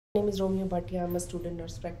My name is Romeo Bhatia. I'm a student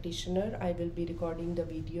nurse practitioner. I will be recording the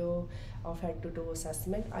video of h2t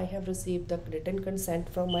assessment. I have received the written consent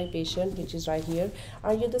from my patient, which is right here.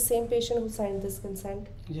 Are you the same patient who signed this consent?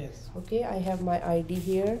 Yes. Okay, I have my ID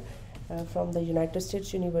here from the United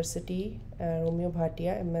States University, Romeo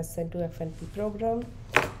Bhatia, MSN to FNP program.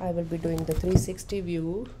 I will be doing the 360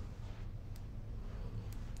 view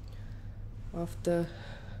of the...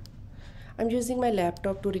 I'm using my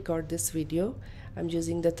laptop to record this video. I'm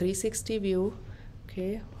using the 360 view.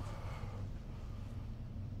 Okay,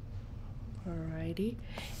 alrighty,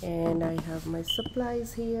 and I have my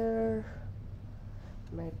supplies here,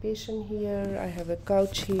 my patient here. I have a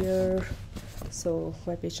couch here, so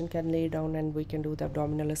my patient can lay down and we can do the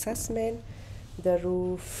abdominal assessment. The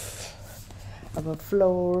roof, our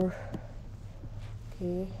floor,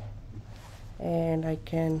 okay, and I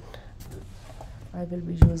will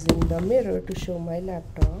be using the mirror to show my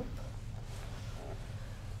laptop.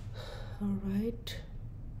 All right,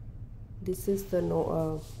 this is the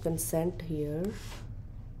consent here.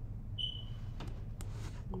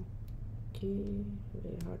 Okay,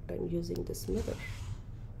 very hard time using this mirror.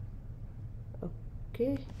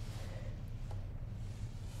 Okay,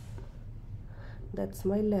 that's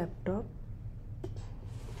my laptop.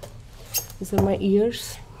 These are my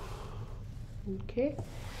ears. Okay,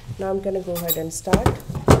 now I'm gonna go ahead and start.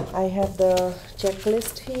 I have the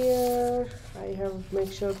checklist here. I have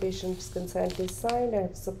make sure patient's consent is signed. I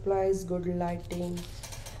have supplies, good lighting.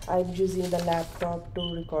 I'm using the laptop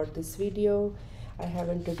to record this video. I have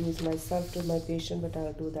introduced myself to my patient, but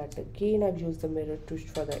I'll do that again. I've used the mirror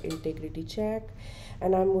for the integrity check,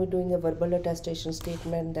 and I'm doing a verbal attestation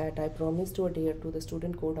statement that I promise to adhere to the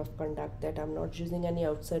student code of conduct, that I'm not using any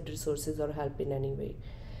outside resources or help in any way.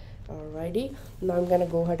 Alrighty, now I'm gonna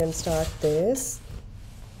go ahead and start this.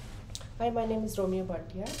 Hi, my name is Romeo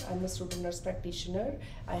Bhatia. I'm a student nurse practitioner.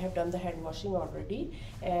 I have done the hand washing already,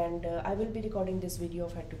 and I will be recording this video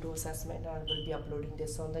of h2t assessment. I will be uploading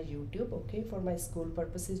this on the YouTube, okay, for my school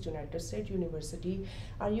purposes, United States University.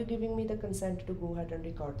 Are you giving me the consent to go ahead and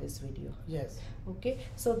record this video? Yes. Okay,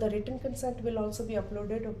 so the written consent will also be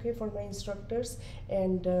uploaded, okay, for my instructors,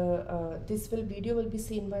 and this video will be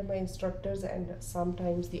seen by my instructors, and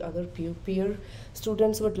sometimes the other peer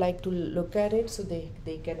students would like to look at it, so they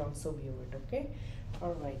can also view it. Okay,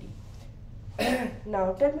 alrighty.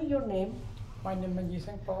 Now tell me your name. My name is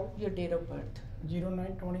Jason Paul. Your date of birth.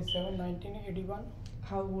 09/27/1981.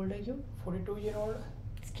 How old are you? 42-year-old.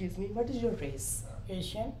 Excuse me, what is your race?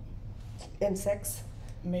 Asian. And sex?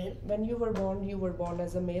 Male. When you were born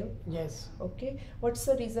as a male? Yes. Okay, what's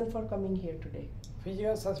the reason for coming here today?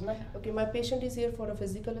 Physical assessment. Okay, my patient is here for a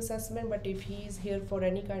physical assessment, but if he is here for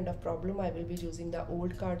any kind of problem, I will be using the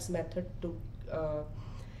old cards method to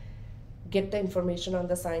get the information on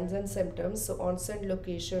the signs and symptoms. So onset,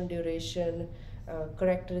 location, duration,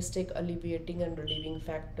 characteristic, alleviating and relieving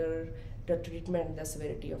factor, the treatment, the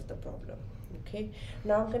severity of the problem. Okay,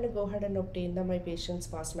 now I'm going to go ahead and obtain my patient's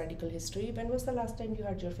past medical history. When was the last time you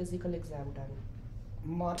had your physical exam done?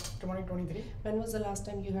 March 2023. When was the last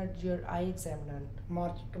time you had your eye exam done?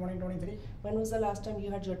 March 2023. When was the last time you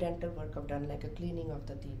had your dental workup done, like a cleaning of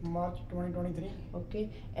the teeth? March 2023. Okay,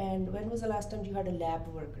 and when was the last time you had a lab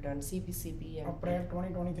work done, CBCB? April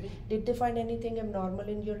 2023. Did they find anything abnormal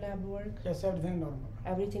in your lab work? Yes, everything normal.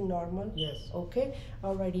 Everything normal? Yes. Okay,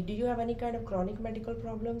 alrighty. Do you have any kind of chronic medical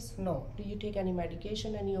problems? No. Do you take any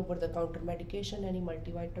medication, any over-the-counter medication, any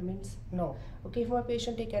multivitamins? No. Okay, if my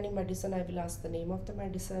patient take any medicine, I will ask the name of the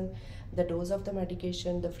medicine, the dose of the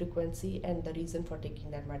medication, the frequency, and the reason for taking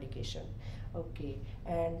that medication. Okay,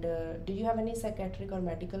 and do you have any psychiatric or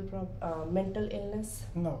mental illness?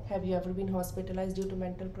 No. Have you ever been hospitalized due to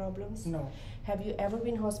mental problems? No. Have you ever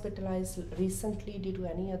been hospitalized recently due to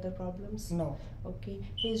any other problems? No. Okay,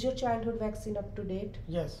 is your childhood vaccine up to date?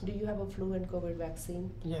 Yes. Do you have a flu and COVID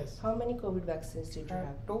vaccine? Yes. How many COVID vaccines did you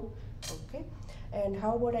have? 2. Okay, and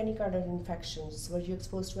how about any kind of infections? Were you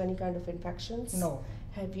exposed to any kind of infections? No.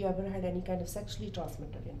 Have you ever had any kind of sexually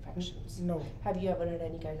transmitted infections? No. Have you ever had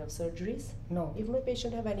any kind of surgeries? No. If my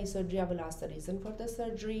patient have any surgery, I will ask the reason for the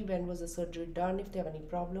surgery, when was the surgery done, if they have any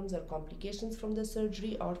problems or complications from the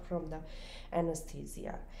surgery or from the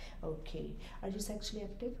anesthesia. Okay, are you sexually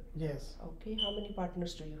active? Yes. Okay, how many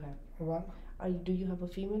partners do you have? 1. Do you have a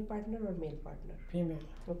female partner or male partner? Female.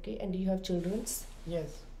 Okay, and do you have children?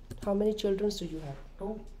 Yes. How many children do you have?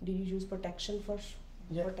 2. Do you use protection for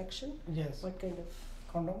protection? Yes. What kind of?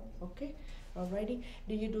 Condom. Okay, Alrighty.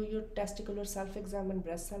 Do you do your testicular self-exam and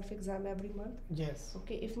breast self-exam every month? Yes.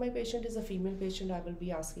 Okay, if my patient is a female patient, I will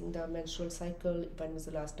be asking the menstrual cycle, when was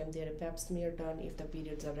the last time they had a pap smear done, if the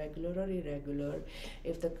periods are regular or irregular,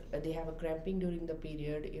 if they have a cramping during the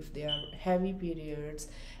period, if they are heavy periods,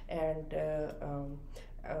 and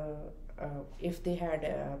if they had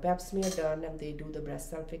a pap smear done and they do the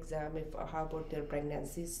breast self exam, if how about their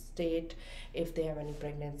pregnancy state, if they have any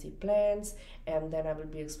pregnancy plans, and then I will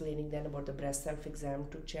be explaining then about the breast self exam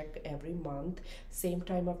to check every month, same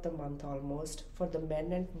time of the month almost, for the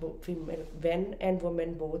men and female, men and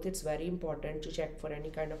women both. It's very important to check for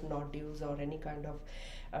any kind of nodules or any kind of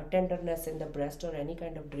tenderness in the breast or any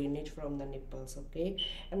kind of drainage from the nipples. Okay,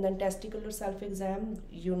 and then testicular self exam,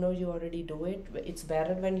 you know, you already do it. It's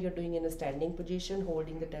better when you're doing in a standing position,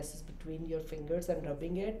 holding the testis between your fingers and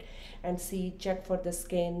rubbing it, and see, check for the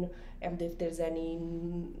skin, and if there's any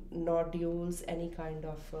nodules, any kind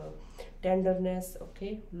of tenderness.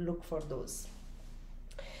 Okay, look for those.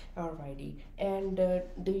 Alrighty. And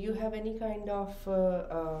do you have any kind of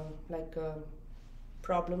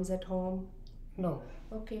problems at home? No.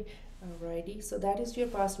 Okay, alrighty. So that is your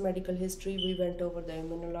past medical history. We went over the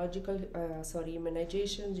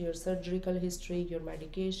immunizations, your surgical history, your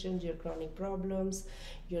medications, your chronic problems,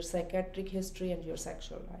 your psychiatric history, and your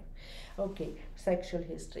sexual life. Okay, sexual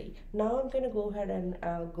history. Now I'm gonna go ahead and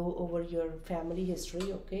go over your family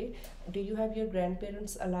history. Okay, do you have your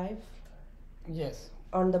grandparents alive? Yes.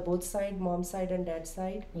 On the both side, mom side and dad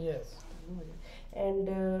side? Yes. And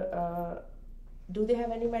do they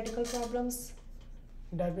have any medical problems?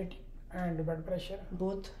 Diabetic and blood pressure.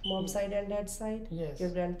 Both mom side and dad side? Yes. Your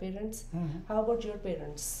grandparents? Mhm. How about your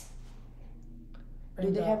parents? Do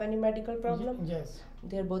And, they have any medical problem? Yes.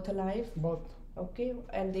 They're both alive? Both. Okay,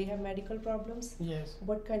 and they have medical problems? Yes.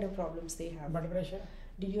 What kind of problems they have? Blood pressure.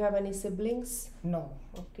 Do you have any siblings? No.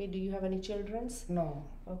 Okay, do you have any childrens? No.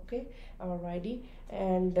 Okay, alrighty.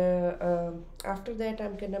 And after that,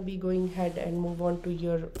 I'm gonna be going ahead and move on to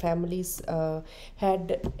your family's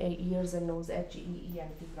head, ears, and nose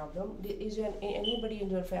HEENT problem. Is there anybody in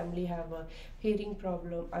your family have a hearing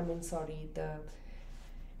problem? The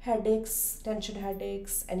headaches, tension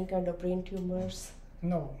headaches, any kind of brain tumors,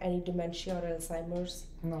 No. any dementia or Alzheimer's,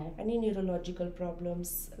 No. any neurological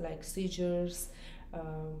problems like seizures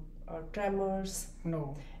or tremors,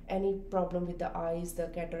 No. any problem with the eyes, the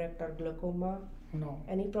cataract or glaucoma, No.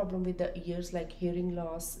 any problem with the ears like hearing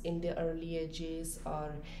loss in the early ages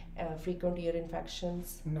or frequent ear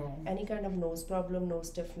infections, No. any kind of nose problem, nose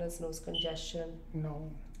stiffness, nose congestion, No.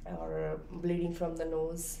 or bleeding from the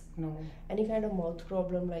nose, No. any kind of mouth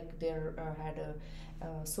problem like they had a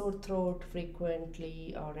sore throat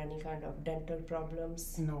frequently, or any kind of dental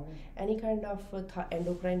problems, No. any kind of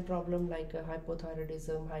endocrine problem like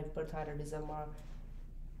hypothyroidism, hyperthyroidism, or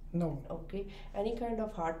No. okay, any kind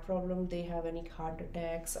of heart problem, they have any heart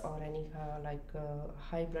attacks or any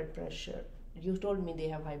high blood pressure. You told me they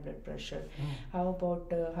have high blood pressure. How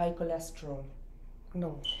about high cholesterol?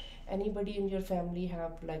 No. Anybody in your family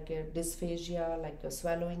have like a dysphagia, like a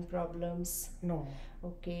swallowing problems? No.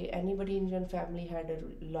 Okay, anybody in your family had a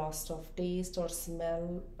loss of taste or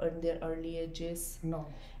smell in their early ages? No.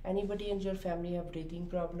 Anybody in your family have breathing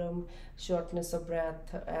problem, shortness of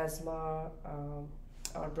breath, asthma,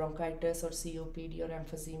 or bronchitis or COPD or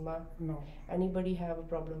emphysema? No. Anybody have a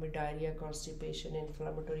problem with diarrhea, constipation,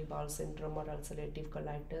 inflammatory bowel syndrome, or ulcerative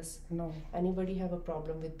colitis? No. Anybody have a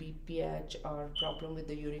problem with BPH or problem with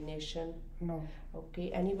the urination? No.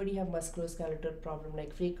 Okay, anybody have musculoskeletal problem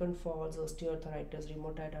like frequent falls, osteoarthritis,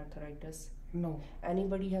 rheumatoid arthritis? No.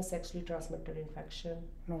 Anybody has sexually transmitted infection?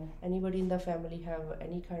 No. Anybody in the family have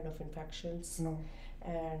any kind of infections? No.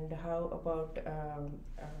 And how about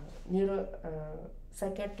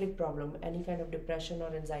psychiatric problem? Any kind of depression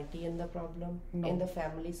or anxiety in the problem? No. In the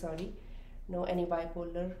family? Sorry, no. Any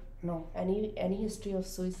bipolar? No. Any history of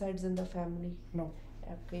suicides in the family? No.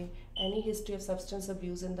 Okay. Any history of substance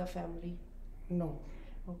abuse in the family? No.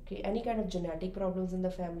 Okay. Any kind of genetic problems in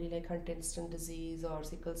the family like Huntington disease or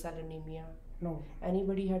sickle cell anemia? No.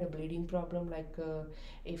 Anybody had a bleeding problem like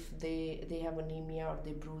if they have anemia or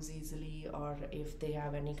they bruise easily, or if they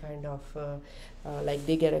have any kind of like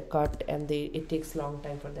they get a cut and it takes long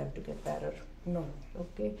time for them to get better? No.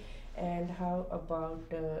 Okay. And how about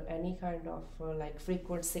any kind of like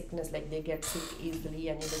frequent sickness, like they get sick easily?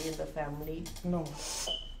 Anybody in the family? No.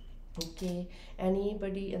 Okay.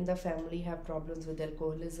 Anybody in the family have problems with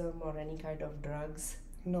alcoholism or any kind of drugs?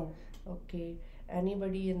 No. Okay.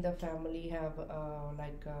 Anybody in the family have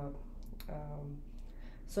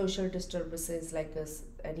social disturbances like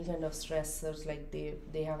any kind of stressors, like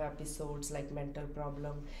they have episodes like mental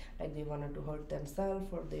problem, like they wanted to hurt themselves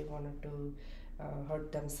or they wanted to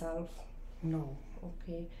hurt themselves. No.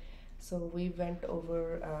 Okay, so we went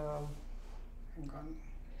over Gone.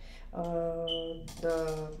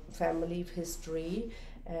 the family history,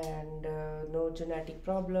 and no genetic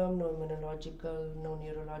problem, no immunological, no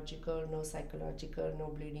neurological, no psychological, no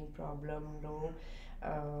bleeding problem, no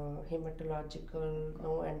hematological,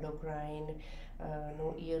 no endocrine,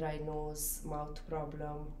 no ear, eye, nose, mouth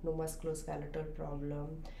problem, no musculoskeletal problem,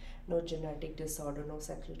 no genetic disorder, no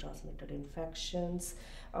sexually transmitted infections.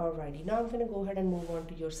 Alrighty, now I'm gonna go ahead and move on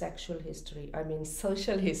to your sexual history. I mean,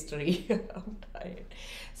 social history. I'm tired.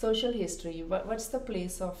 Social history. What's the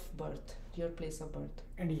place of birth? Your place of birth.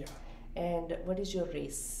 India. And what is your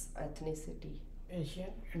race, ethnicity?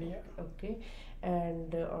 Asian. India. Okay.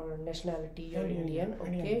 And or nationality? You're Indian.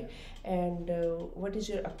 Indian. Okay. And what is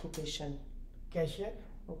your occupation? Cashier.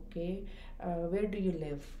 Okay. Where do you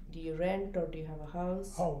live? Do you rent or do you have a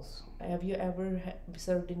house? House. Have you ever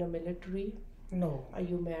served in a military? No. Are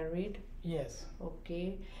you married? Yes.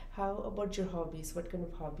 Okay. How about your hobbies? What kind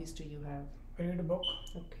of hobbies do you have? Read a book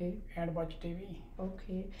Okay. and watch TV.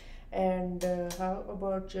 Okay. And how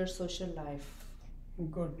about your social life?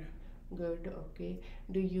 Good. Good. Okay.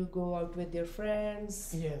 Do you go out with your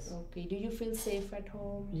friends? Yes. Okay. Do you feel safe at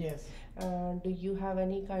home? Yes. Do you have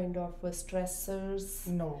any kind of stressors?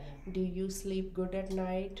 No. Do you sleep good at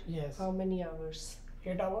night? Yes. How many hours?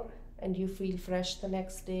 8 hour. And you feel fresh the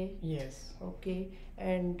next day? Yes. Okay.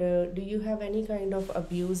 And do you have any kind of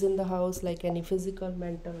abuse in the house, like any physical,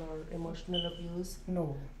 mental, or emotional abuse?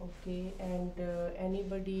 No. Okay. And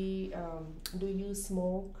anybody, do you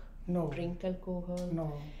smoke, No. drink alcohol,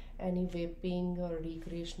 No. any vaping or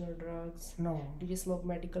recreational drugs? No. Do you smoke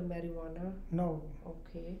medical marijuana? No.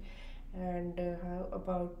 Okay. And how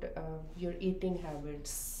about your eating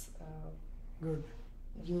habits? Good.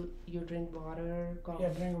 You drink water, coffee? Yeah,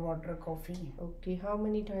 drink water, coffee. Okay. How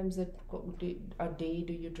many times a day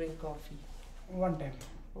do you drink coffee? 1 time.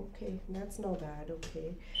 Okay, that's not bad.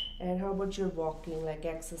 Okay. And how about your walking, like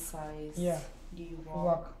exercise? Yeah. Do you walk?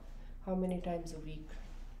 Walk. How many times a week?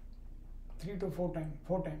 3 to 4 time.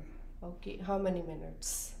 4 time. Okay. How many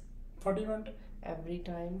minutes? 40 minutes. Every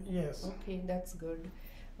time? Yes. Okay, that's good.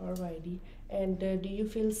 Alrighty. And do you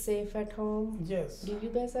feel safe at home? Yes. Do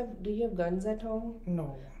you have guns at home?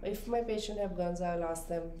 No. If my patient have guns, I'll ask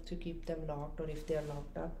them to keep them locked, or if they are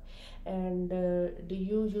locked up. And do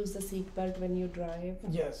you use the seat belt when you drive?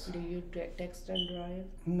 Yes. Do you text and drive?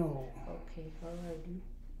 No. Okay, alrighty.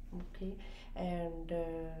 Okay. And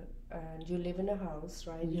you live in a house,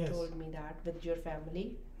 right? You Yes. told me that, with your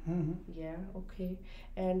family. Mm-hmm. Yeah, okay.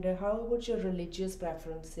 And how about your religious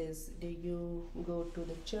preferences? Do you go to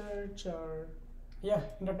the church or Yeah,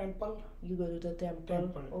 in the temple. you go to the temple?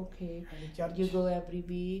 Temple. Okay. And church. You go every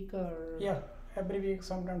week or Yeah, every week,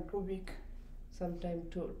 sometimes 2 week. sometime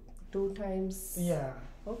two times? Yeah.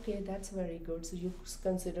 Okay, that's very good. So you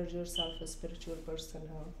consider yourself a spiritual person,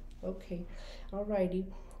 huh? Okay, alrighty.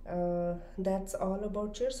 That's all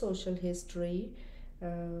about your social history.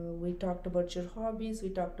 We talked about your hobbies, we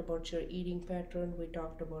talked about your eating pattern, we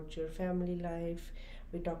talked about your family life,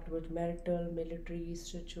 we talked about marital, military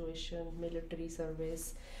situation, military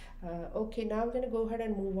service. Okay, now I'm going to go ahead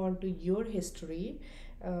and move on to your history.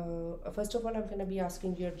 First of all, I'm going to be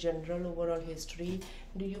asking your general overall history.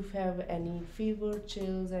 Do you have any fever,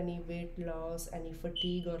 chills, any weight loss, any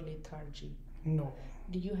fatigue or lethargy? No.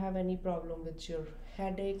 Do you have any problem with your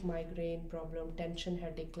headache, migraine problem, tension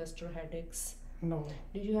headache, cluster headaches? No.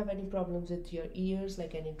 Do you have any problems with your ears,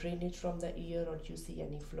 like any drainage from the ear, or do you see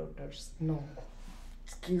any floaters? No.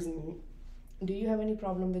 Excuse me. Do you have any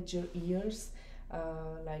problem with your ears,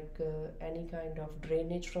 like any kind of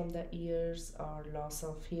drainage from the ears or loss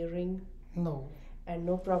of hearing? No. And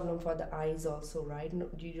no problem for the eyes also, right? No,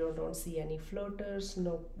 you don't see any floaters,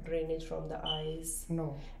 no drainage from the eyes.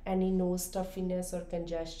 No. Any nose stuffiness or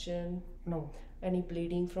congestion? No. Any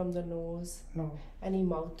bleeding from the nose? No. Any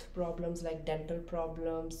mouth problems like dental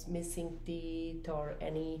problems, missing teeth, or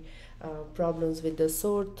any problems with the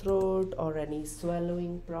sore throat or any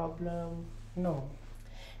swallowing problem? No.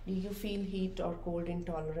 Do you feel heat or cold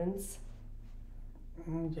intolerance?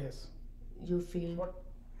 Yes. You feel What?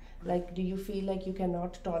 like, do you feel like you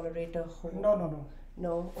cannot tolerate a whole? No, no, no.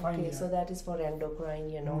 No? Fine, Okay, yeah. so that is for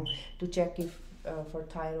endocrine, to check if for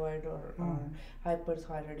thyroid or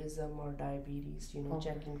hyperthyroidism or diabetes, Okay.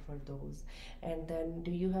 checking for those. And then, do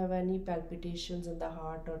you have any palpitations in the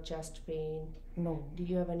heart or chest pain? No. Do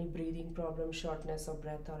you have any breathing problem, shortness of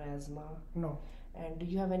breath or asthma? No. And do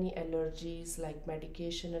you have any allergies like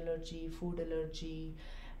medication allergy, food allergy,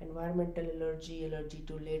 Environmental allergy, allergy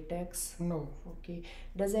to latex? No. Okay.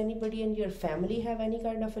 Does anybody in your family have any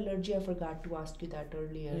kind of allergy? I forgot to ask you that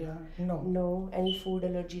earlier. Yeah. No. No. Any food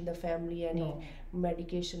allergy in the family? Any No.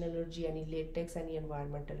 medication allergy? Any latex? Any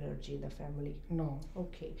environmental allergy in the family? No.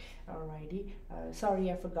 Okay. Alrighty.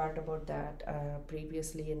 Sorry, I forgot about that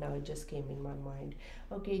previously, and now it just came in my mind.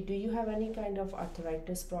 Okay. Do you have any kind of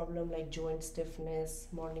arthritis problem, like joint stiffness,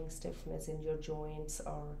 morning stiffness in your joints,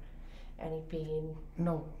 or any pain?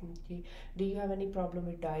 No. Okay. Do you have any problem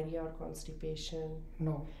with diarrhea or constipation?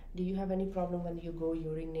 No. Do you have any problem when you go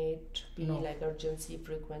urinate, be No. like urgency,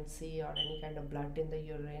 frequency, or any kind of blood in the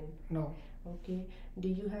urine? No. Okay. Do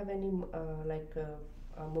you have any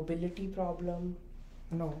mobility problem?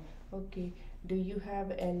 No. Okay. Do you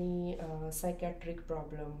have any psychiatric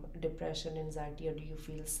problem, depression, anxiety, or do you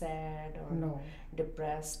feel sad or No.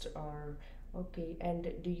 depressed, or okay?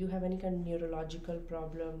 And do you have any kind of neurological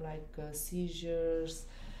problem like seizures,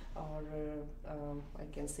 or I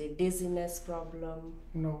can say dizziness problem?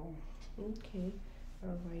 No. Okay,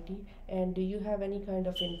 alrighty. And do you have any kind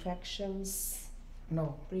of infections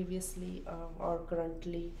No. previously or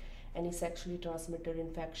currently? Any sexually transmitted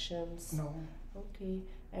infections? No. Okay.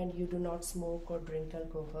 And you do not smoke or drink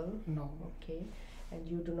alcohol? No. Okay. And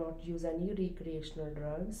you do not use any recreational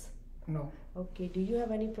drugs? No. Okay. Do you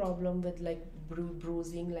have any problem with like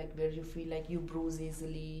bruising, like where you feel like you bruise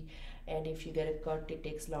easily, and if you get a cut, it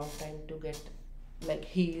takes long time to get like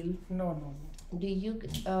heal? No. No. Do you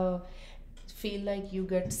feel like you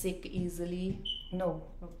get sick easily? No.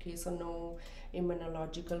 Okay, so no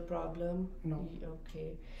immunological problem? No.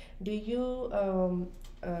 Okay. Do you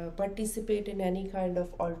participate in any kind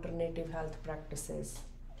of alternative health practices?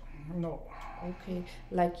 No. Okay,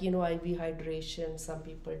 like IV hydration, some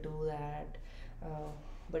people do that,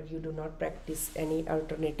 but you do not practice any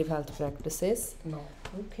alternative health practices? No.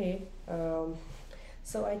 Okay.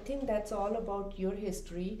 So I think that's all about your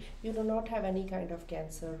history. You do not have any kind of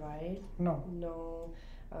cancer, right? No. No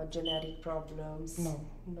genetic problems? No.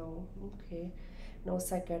 No. Okay. No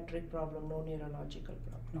psychiatric problem, no neurological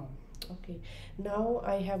problem. No. Okay. Now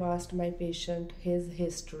I have asked my patient his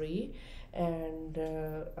history, and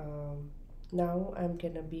now I'm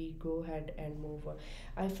gonna go ahead and move on.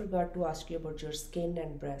 I forgot to ask you about your skin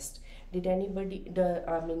and breast. Did anybody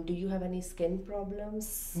do you have any skin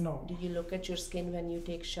problems? No. Do you look at your skin when you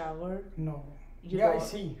take shower? No. You Yeah, I don't-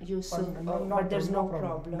 see. You so, no, but there's no problem.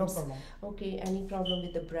 problems. No problem. Okay. Any problem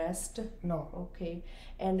with the breast? No. Okay.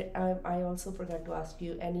 And I also forgot to ask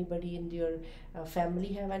you, anybody in your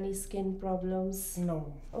family have any skin problems?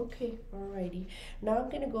 No. Okay, alrighty. Now I'm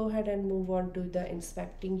gonna go ahead and move on to the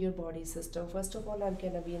inspecting your body system. First of all, I'm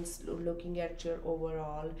gonna be looking at your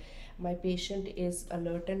overall. My patient is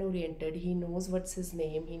alert and oriented. He knows what's his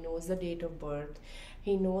name. He knows the date of birth.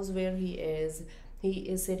 He knows where he is. He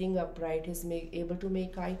is sitting upright. He's able to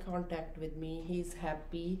make eye contact with me. He's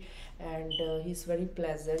happy, and he's very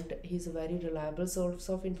pleasant. He's a very reliable source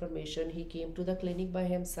of information. He came to the clinic by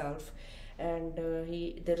himself, and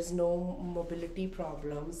there is no mobility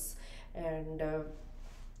problems, and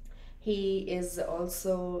he is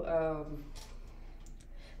also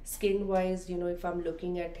skin wise, if I'm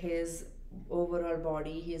looking at his overall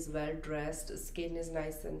body, he is well dressed. Skin is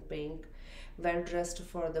nice and pink, well dressed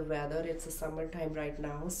for the weather. It's a summertime right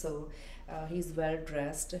now, so he's well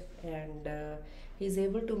dressed, and he's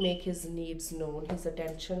able to make his needs known. His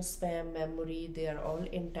attention span, memory, they are all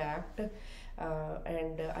intact.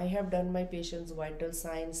 And I have done my patient's vital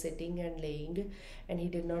signs sitting and laying, and he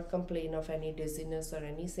did not complain of any dizziness or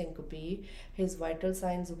any syncope. His vital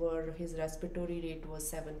signs were his respiratory rate was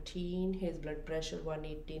 17, his blood pressure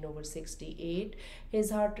 118/68,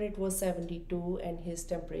 his heart rate was 72, and his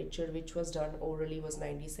temperature, which was done orally, was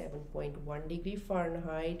 97.1 degree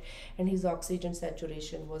Fahrenheit, and his oxygen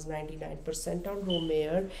saturation was 99% on room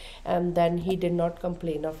air, and then he did not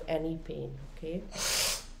complain of any pain. Okay.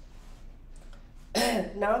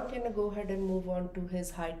 Now I'm gonna go ahead and move on to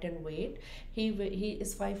his height and weight. He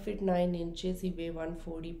is 5 feet 9 inches. He weighs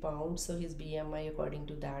 140 pounds. So his BMI, according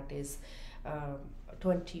to that, is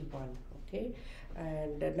 21. Okay,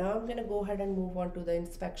 and now I'm gonna go ahead and move on to the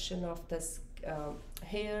inspection of the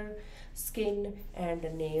hair, skin, and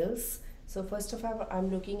nails. So first of all, I'm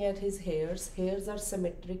looking at his hairs. Hairs are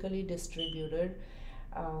symmetrically distributed.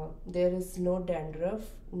 There is no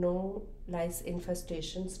dandruff, no lice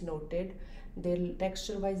infestations noted.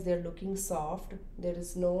 Texture wise, they're looking soft. There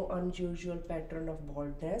is no unusual pattern of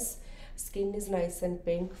baldness. Skin is nice and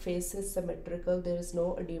pink. Face is symmetrical. There is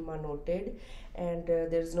no edema noted, and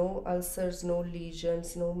there's no ulcers, no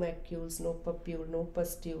lesions, no macules, no papule, no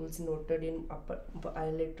pustules noted in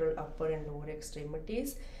bilateral upper and lower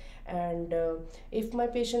extremities. And if my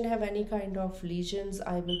patient have any kind of lesions,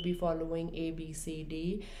 I will be following A, B, C,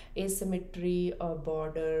 D, asymmetry,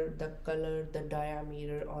 border, the color, the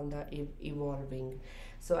diameter on the evolving.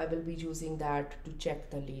 So I will be using that to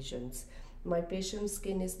check the lesions. My patient's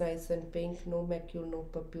skin is nice and pink, no macule, no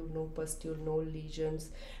papule, no pustule, no lesions,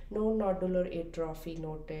 no nodular atrophy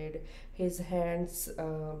noted. His hands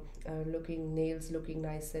looking, nails looking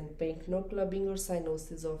nice and pink, no clubbing or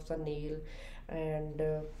cyanosis of the nail, and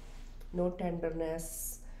no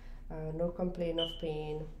tenderness, no complaint of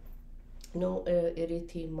pain, no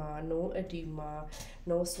erythema, no edema,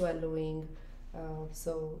 no swallowing.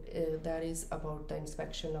 That is about the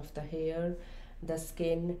inspection of the hair, the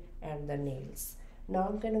skin, and the nails. Now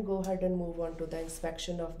I'm going to go ahead and move on to the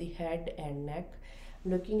inspection of the head and neck.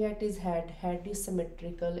 Looking at his head, head is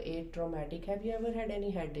symmetrical, atraumatic. Have you ever had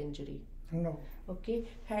any head injury? No. Okay,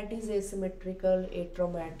 head is asymmetrical,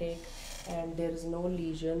 atraumatic, and there is no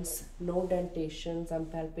lesions, no dentations. I'm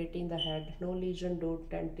palpating the head, no lesion, no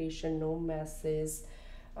dentation, no masses,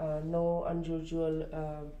 no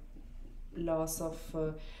unusual loss of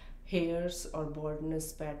hairs or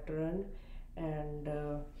baldness pattern, and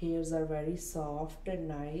hairs are very soft and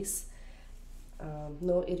nice.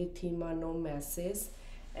 No erythema, no masses,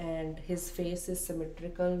 and his face is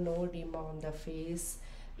symmetrical, no edema on the face.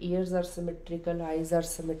 Ears are symmetrical, eyes are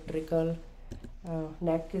symmetrical,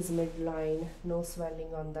 neck is midline, no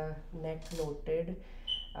swelling on the neck noted.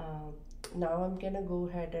 Now I'm gonna go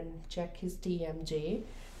ahead and check his TMJ.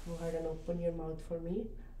 Go ahead and open your mouth for me.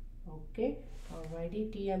 Okay,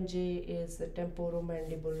 alrighty. TMJ is the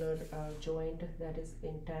temporomandibular joint that is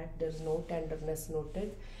intact. There's no tenderness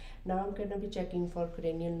noted. Now I'm going to be checking for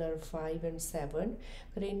cranial nerve 5 and 7.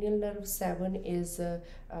 Cranial nerve 7 is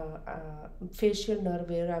facial nerve,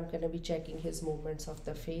 where I'm going to be checking his movements of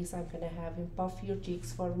the face. I'm going to have him puff your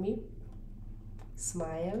cheeks for me,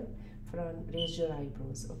 smile, front, raise your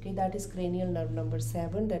eyebrows. Okay, that is cranial nerve number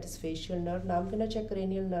 7, that is facial nerve. Now I'm going to check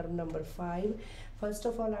cranial nerve number 5. First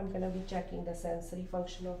of all, I'm going to be checking the sensory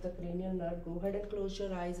function of the cranial nerve. Go ahead and close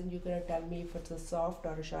your eyes, and you're going to tell me if it's a soft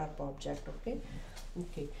or a sharp object.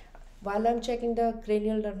 Okay. While I'm checking the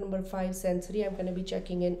cranial nerve number 5 sensory, I'm going to be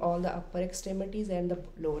checking in all the upper extremities and the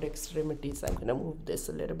lower extremities. I'm going to move this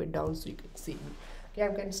a little bit down so you can see me. Okay,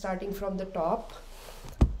 I'm going starting from the top.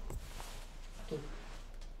 Okay.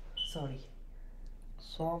 Sorry.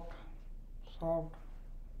 Soft, soft,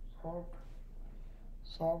 soft,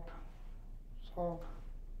 soft, soft,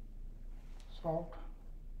 soft,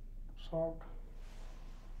 soft,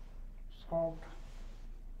 soft,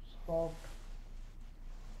 soft,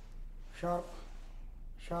 sharp,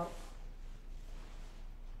 sharp,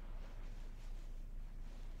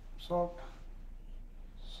 soft,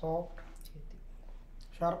 soft,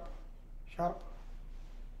 sharp, sharp,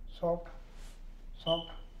 soft,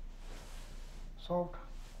 soft, soft,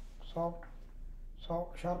 soft,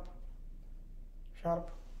 soft, sharp, sharp,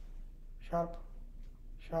 sharp,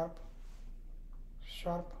 sharp,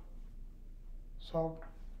 sharp, soft,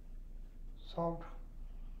 soft,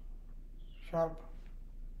 sharp,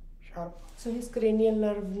 sharp. So his cranial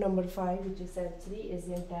nerve number 5, which is sensory, is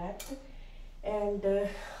intact, and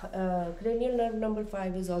cranial nerve number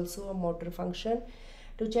 5 is also a motor function.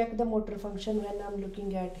 To check the motor function, when I'm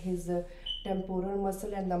looking at his temporal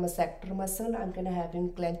muscle and the masseter muscle, I'm going to have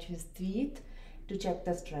him clench his teeth to check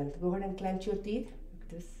the strength. Go ahead and clench your teeth like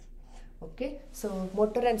this. Okay, so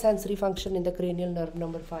motor and sensory function in the cranial nerve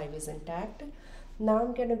number 5 is intact. Now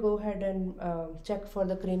I'm going to go ahead and check for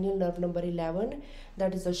the cranial nerve number 11,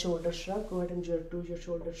 that is the shoulder shrug. Go ahead and do your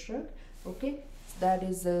shoulder shrug. Okay, that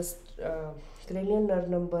is the cranial nerve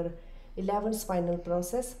number 11 spinal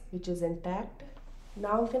process, which is intact.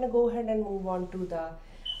 Now I'm going to go ahead and move on to the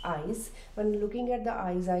eyes. When looking at the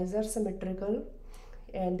eyes are symmetrical,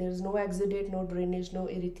 and there is no exudate, no drainage, no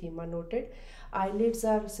erythema noted. Eyelids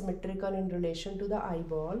are symmetrical in relation to the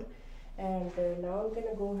eyeball. And now I'm going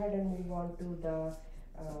to go ahead and move on to the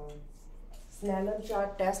Snellen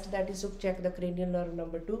chart test, that is to check the cranial nerve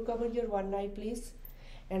number 2. Cover your one eye please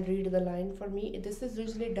and read the line for me. This is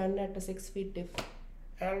usually done at a 6 feet diff.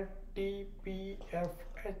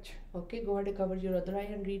 LTPFH. Okay, go ahead and cover your other eye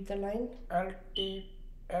and read the line.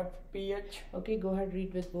 LTFPH. Okay, go ahead,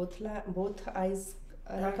 read with both eyes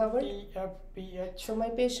covered. LTFPH. So my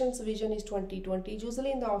patient's vision is 20/20.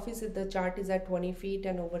 Usually in the office the chart is at 20 feet,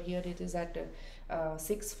 and over here it is at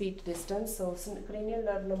 6 feet distance. So cranial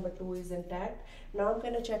nerve number 2 is intact. Now I'm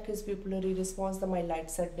going to check his pupillary response. My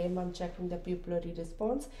lights are dim. I'm checking the pupillary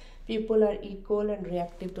response. Pupil are equal and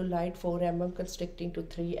reactive to light, 4 mm constricting to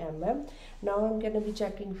 3 mm. Now I'm going to be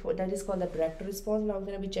checking for, that is called the direct response. Now I'm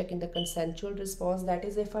going to be checking the consensual response. That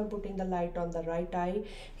is, if I'm putting the light on the right eye,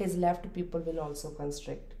 his left pupil will also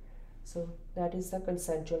constrict. So that is the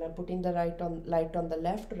consensual. I'm putting the light on the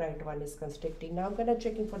left, right one is constricting. Now I'm gonna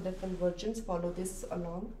checking for the convergence. Follow this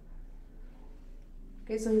along.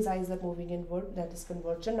 Okay, so his eyes are moving inward, that is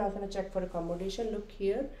convergent. Now I'm gonna check for accommodation. Look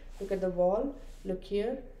here, look at the wall, look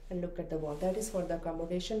here, and look at the wall. That is for the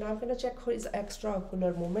accommodation. Now I'm gonna check for his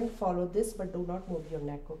extraocular movement. Follow this, but do not move your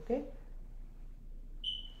neck, okay?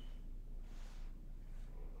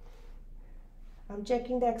 I'm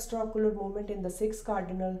checking the extraocular movement in the 6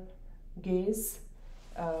 cardinal gaze,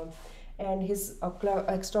 and his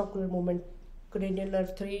extraocular movement, cranial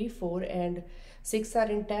nerve 3, 4 and 6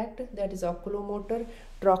 are intact. That is oculomotor,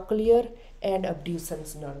 trochlear and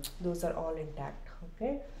abducens nerve. Those are all intact.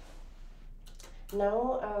 Okay.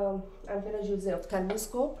 Now I'm going to use the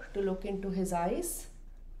ophthalmoscope to look into his eyes.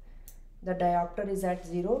 The diopter is at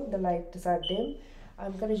 0. The lights are dim.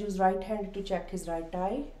 I'm going to use right hand to check his right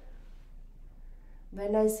eye.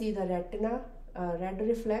 When I see the retina, red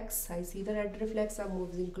reflex, I see the red reflex. I'm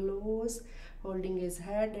moving close, holding his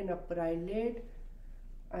head and upper eyelid.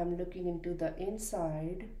 I'm looking into the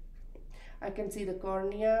inside. I can see the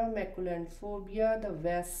cornea, macula and fovea, the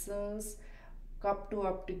vessels, cup to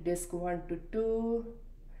optic disc 1 to 2,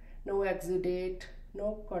 no exudate,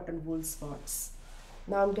 no cotton wool spots.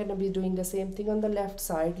 Now I'm going to be doing the same thing on the left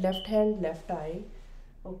side, left hand, left eye.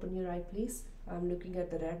 Open your eye, please. I'm looking at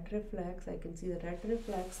the red reflex. I can see the red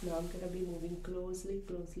reflex. Now I'm going to be moving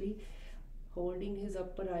closely, holding his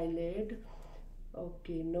upper eyelid.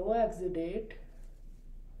 Okay, no exudate,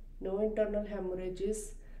 no internal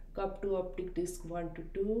hemorrhages, cup to optic disc 1 to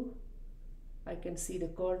 2. I can see the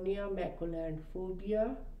cornea, macula and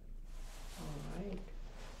fovea. Alright.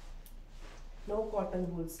 No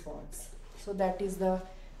cotton wool spots. So that is the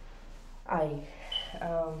eye.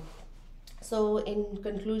 So in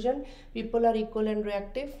conclusion, people are equal and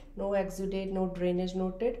reactive, no exudate, no drainage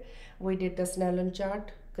noted. We did the Snellen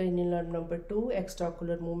chart, cranial nerve number 2,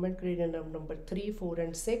 extraocular movement, cranial nerve number 3, 4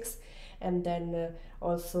 and 6. And then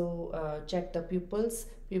also check the pupils,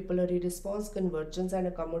 pupillary response, convergence and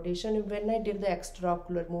accommodation. And when I did the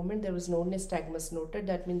extraocular movement, there was no nystagmus noted.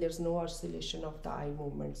 That means there's no oscillation of the eye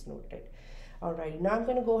movements noted. Alright, now I'm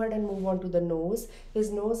going to go ahead and move on to the nose.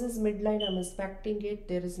 His nose is midline. I'm inspecting it.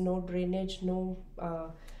 There is no drainage, no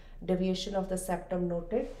deviation of the septum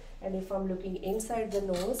noted. And if I'm looking inside the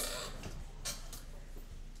nose,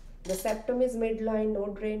 the septum is midline, no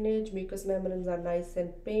drainage, mucous membranes are nice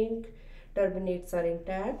and pink, turbinates are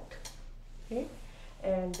intact. Okay,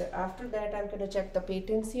 and after that I'm going to check the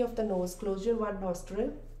patency of the nose. Close your one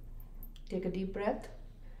nostril, take a deep breath,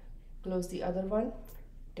 close the other one,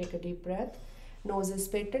 take a deep breath. Nose is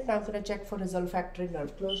patent. Now I'm going to check for his olfactory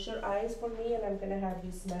nerve. Close your eyes for me and I'm going to have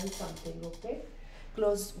you smell something, okay?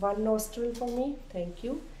 Close one nostril for me. Thank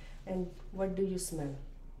you. And what do you smell?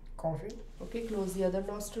 Coffee. Okay, close the other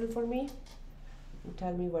nostril for me. And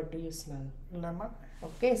tell me, what do you smell? Lemon.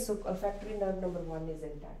 Okay, so olfactory nerve number 1 is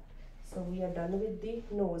intact. So we are done with the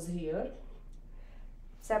nose here.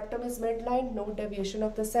 Septum is midline, no deviation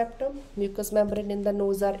of the septum. Mucous membrane in the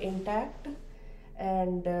nose are intact.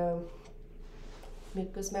 And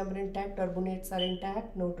mucous membrane intact, turbinates are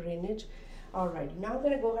intact, no drainage. Alright, now I'm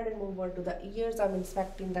going to go ahead and move on to the ears. I'm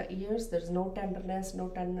inspecting the ears. There's no tenderness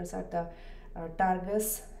at the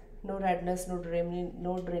targus, no redness, no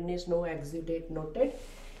drainage, no exudate noted.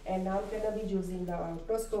 And now I'm going to be using the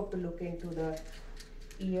otoscope to look into the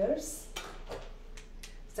ears.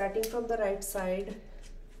 Starting from the right side,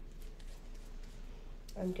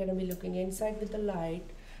 I'm going to be looking inside with the light,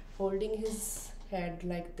 holding his head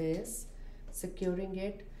like this, securing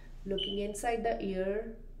it, looking inside the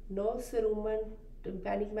ear, no cerumen,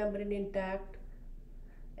 tympanic membrane intact,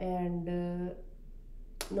 and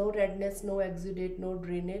no redness, no exudate, no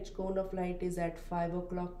drainage. Cone of light is at 5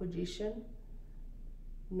 o'clock position.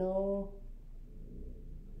 No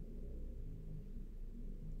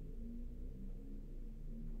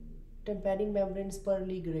tympanic membrane is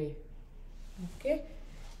pearly gray. Okay,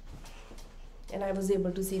 and I was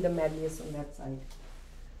able to see the malleus on that side.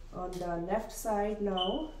 On the left side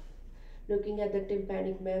now, looking at the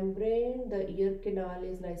tympanic membrane, the ear canal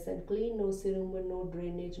is nice and clean, no cerumen, no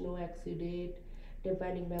drainage, no exudate,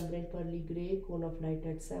 tympanic membrane pearly gray, cone of light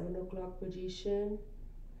at 7 o'clock position.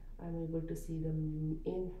 I'm able to see them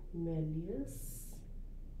in malleus.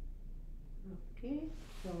 Okay,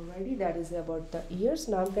 Alrighty, that is about the ears.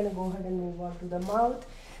 Now I'm gonna go ahead and move on to the mouth.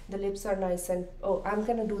 The lips are nice and I'm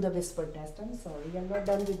gonna do the whisper test. I'm sorry, I'm not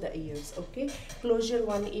done with the ears. Okay, close your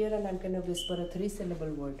one ear and I'm gonna whisper a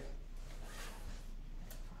 3-syllable word.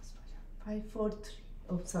 5, 4, 3.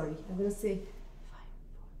 Oh, sorry, I'm gonna say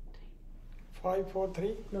 5, 4, 3. 5, 4,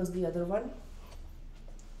 3. Close the other one.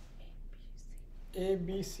 A,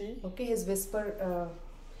 B, C. Okay, his whisper,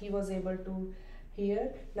 he was able to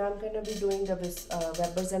hear. Now I'm going to be doing the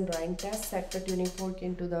Weber's and Rhine test. Set the tuning fork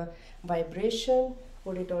into the vibration.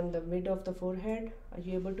 Put it on the mid of the forehead. Are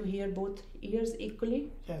you able to hear both ears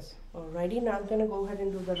equally? Yes. Alrighty, now I'm going to go ahead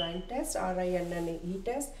and do the Rhine test, R-I-N-N-E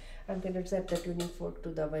test. I'm going to set the tuning fork to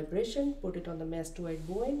the vibration. Put it on the mastoid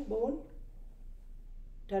bone.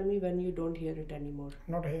 Tell me when you don't hear it anymore.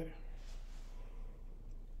 Not here.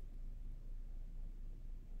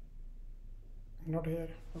 Not here.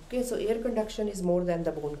 Okay, so air conduction is more than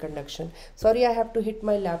the bone conduction. Sorry, I have to hit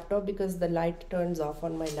my laptop because the light turns off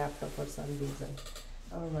on my laptop for some reason.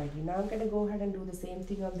 Alrighty, now I'm going to go ahead and do the same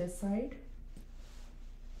thing on this side.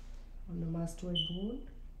 On the mastoid bone.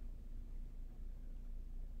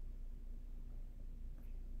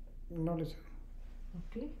 No listen.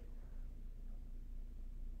 Okay.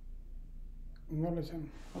 No listen.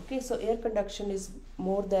 Okay, so air conduction is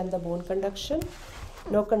more than the bone conduction.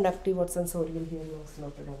 No conductive or sensorial hearing was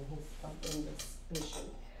noted on his in this patient.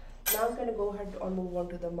 Now I'm going to go ahead and move on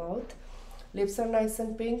to the mouth. Lips are nice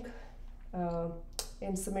and pink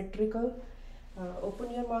and symmetrical. Open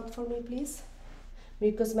your mouth for me, please.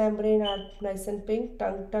 Mucous membrane are nice and pink.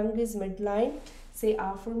 Tongue is midline. Say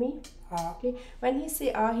ah for me. Okay. When he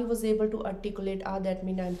say ah, he was able to articulate ah. That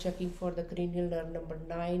means I'm checking for the cranial nerve number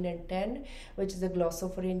 9 and 10, which is the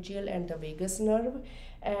glossopharyngeal and the vagus nerve.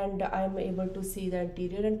 And I'm able to see the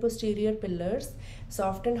anterior and posterior pillars,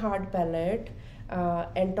 soft and hard palate,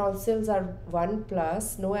 and tonsils are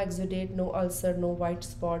 1+, no exudate, no ulcer, no white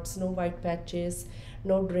spots, no white patches,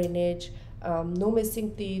 no drainage, no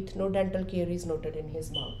missing teeth, no dental caries noted in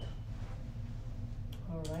his mouth.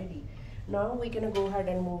 Alrighty, now we're gonna go ahead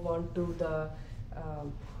and move on to the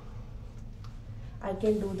I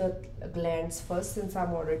can do the glands first since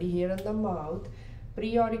I'm already here in the mouth.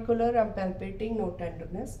 Preauricular, I'm palpating, no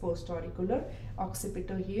tenderness. Postauricular,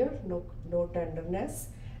 occipital here, no tenderness.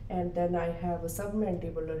 And then I have a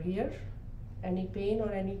submandibular here. Any pain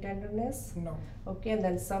or any tenderness? No. Okay, and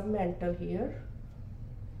then submental here.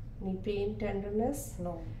 Any pain, tenderness?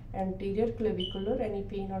 No. Anterior clavicular, any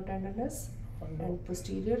pain or tenderness? No. And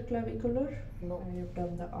posterior clavicular? No. I have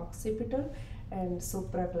done the occipital and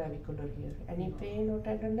supraclavicular here. Any pain or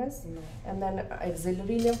tenderness? No. And then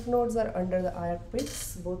axillary lymph nodes are under the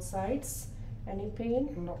armpits, both sides. Any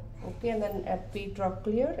pain? No. Okay, and then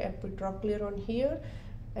epitrochlear on here.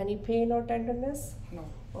 Any pain or tenderness? No.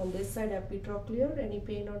 On this side, epitrochlear, any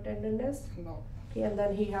pain or tenderness? No. Okay, and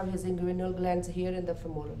then he have his inguinal glands here in the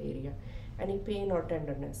femoral area. Any pain or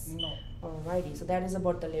tenderness? No. Alrighty, so that is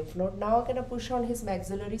about the lymph node. Now I'm gonna push on his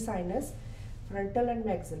maxillary sinus, frontal and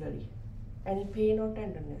maxillary. Any pain or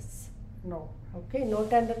tenderness? No. Okay, no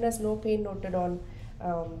tenderness, no pain noted on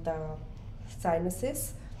the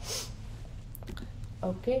sinuses.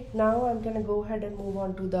 Okay, now I'm gonna go ahead and move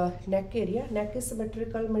on to the neck area. Neck is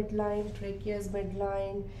symmetrical, midline, trachea is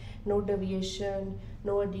midline, no deviation,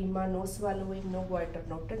 no edema, no swallowing, no goiter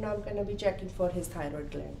noted. Now I'm gonna be checking for his thyroid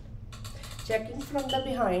gland. Checking from the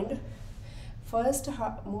behind, first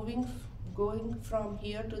going from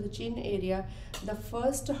here to the chin area, the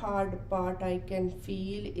first hard part I can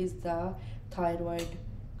feel is the thyroid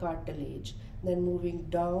cartilage. Then moving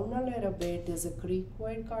down a little bit is a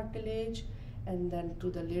cricoid cartilage, and then to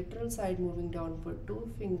the lateral side moving down for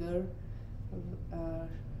 2 finger,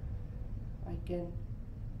 I can,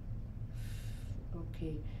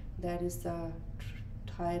 okay, that is the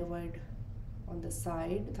thyroid on the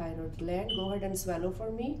side, thyroid gland. Go ahead and swallow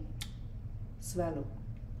for me. Swallow.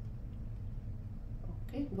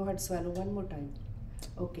 Okay, go ahead, swallow one more time.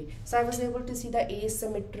 Okay, so I was able to see the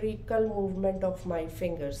asymmetrical movement of my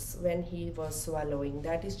fingers when he was swallowing.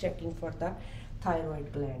 That is checking for the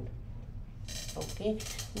thyroid gland. Okay,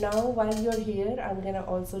 now while you're here, I'm gonna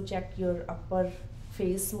also check your upper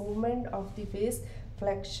face movement of the face,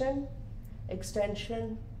 flexion,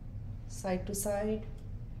 extension, side to side,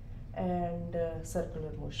 and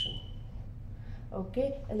circular motion.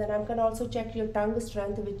 Okay, and then I'm gonna also check your tongue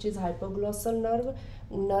strength, which is hypoglossal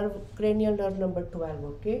nerve, cranial nerve number 12.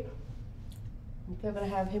 Okay, I'm gonna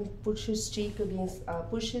have him push his cheek against,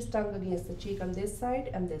 push his tongue against the cheek on this side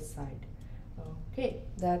and this side. Okay,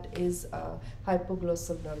 that is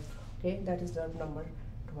hypoglossal nerve. Okay, that is nerve number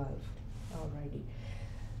 12. Alrighty.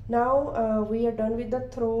 Now we are done with the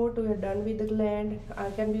throat, we are done with the gland.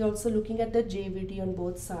 I can be also looking at the JVD on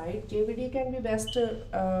both sides. JVD can be best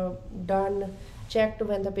done, checked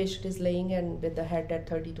when the patient is laying and with the head at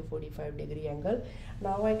 30 to 45 degree angle.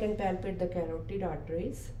 Now I can palpate the carotid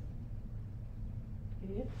arteries.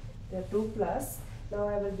 Okay. There are 2 plus. Now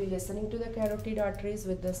I will be listening to the carotid arteries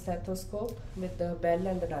with the stethoscope, with the bell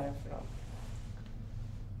and the diaphragm.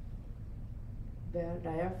 Bell,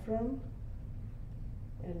 diaphragm,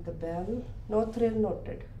 and the bell. No thrill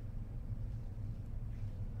noted.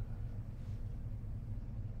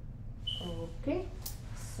 Okay,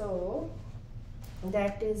 so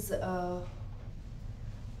that is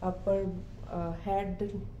upper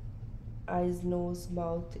head, eyes, nose,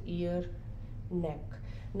 mouth, ear, neck.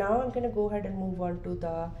 Now I'm going to go ahead and move on to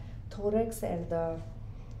the thorax and the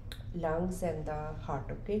lungs and the heart.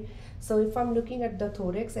 Okay, so if I'm looking at the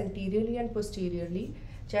thorax anteriorly and posteriorly,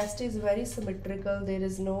 chest is very symmetrical. There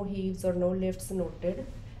is no heaves or no lifts noted,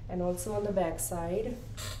 and also on the back side.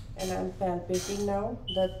 And I'm palpating now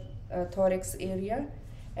the thorax area.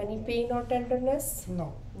 Any pain or tenderness?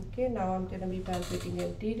 No. Okay, now I'm going to be palpating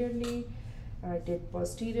anteriorly. I did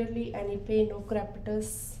posteriorly. Any pain? No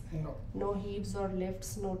crepitus? No. No heaves or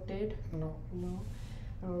lifts noted? No. No.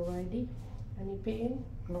 Alrighty. Any pain?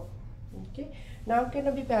 No. Okay. Now I'm going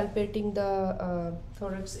to be palpating the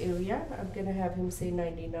thorax area. I'm going to have him say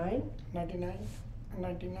 99. 99,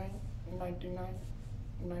 99, 99,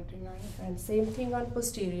 99, And same thing on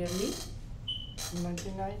posteriorly.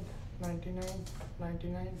 99, 99,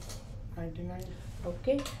 99, 99.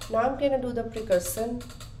 Okay. Now I'm going to do the percussion.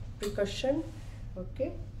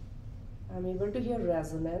 Okay. I'm able to hear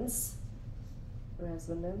resonance.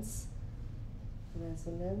 Resonance.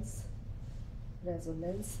 Resonance.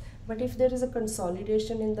 Resonance. But if there is a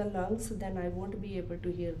consolidation in the lungs, then I won't be able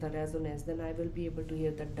to hear the resonance. Then I will be able to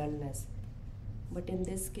hear the dullness. But in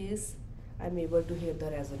this case, I'm able to hear the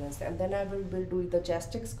resonance. And then I will do the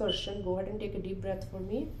chest excursion. Go ahead and take a deep breath for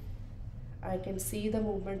me. I can see the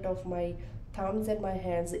movement of my thumbs and my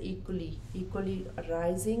hands equally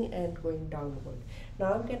rising and going downward.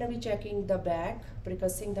 Now I'm going to be checking the back,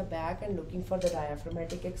 percussing the back and looking for the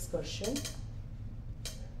diaphragmatic excursion.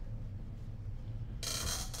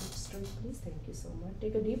 Straight, please. Thank you so much.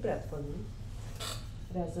 Take a deep breath for me.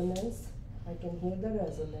 Resonance. I can hear the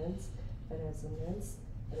resonance. Resonance.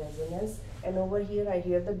 Resonance. And over here I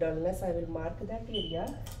hear the dullness. I will mark that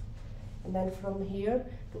area. And then from here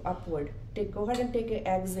to upward. Go ahead and take an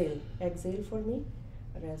exhale. Exhale for me.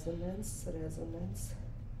 Resonance. Resonance.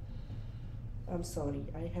 I'm sorry.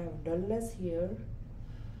 I have dullness here.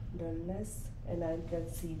 Dullness. And I can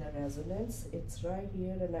see the resonance. It's right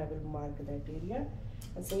here and I will mark that area.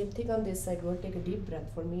 And same thing on this side. Go ahead, take a deep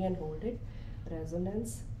breath for me and hold it.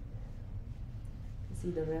 Resonance.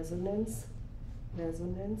 See the resonance.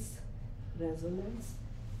 Resonance. Resonance.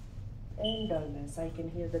 And dullness. I can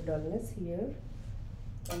hear the dullness here.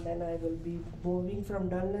 And then I will be moving from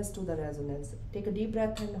dullness to the resonance. Take a deep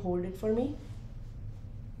breath and hold it for me.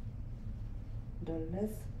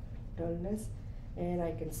 Dullness. Dullness. And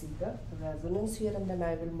I can see the resonance here and then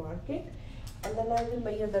I will mark it. And then I will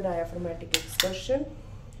measure the diaphragmatic excursion.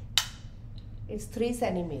 It's 3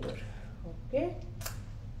 centimeter. Okay.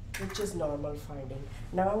 Which is normal finding.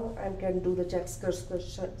 Now I can do the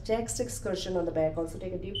chest excursion on the back. Also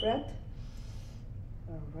take a deep breath.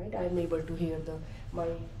 Alright, I'm able to hear my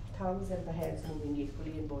thumbs and the hands moving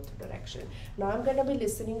equally in both directions. Now I'm going to be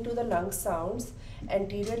listening to the lung sounds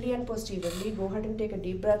anteriorly and posteriorly. Go ahead and take a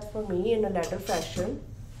deep breath for me in a ladder fashion.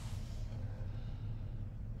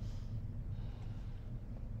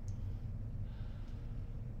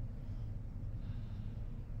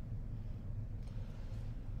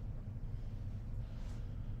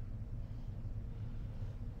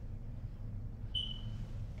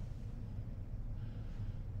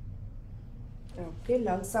 Okay,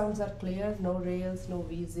 lung sounds are clear, no rales, no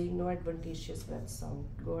wheezing, no adventitious breath sound.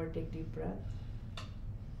 Go ahead, take deep breath.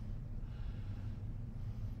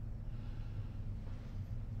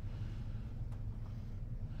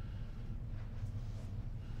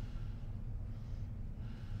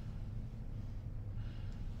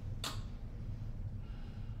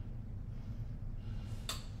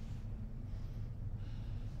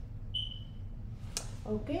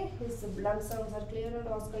 Okay, his lung sounds are clear on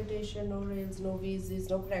auscultation, no rales, no wheezes,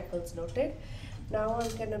 no crackles noted. Now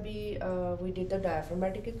I'm gonna be, we did the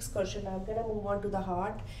diaphragmatic excursion. I'm gonna move on to the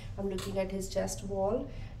heart. I'm looking at his chest wall.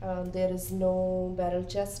 There is no barrel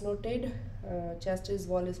chest noted. Chest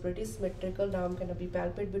wall is pretty symmetrical. Now I'm gonna be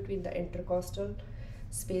palpate between the intercostal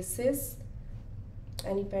spaces.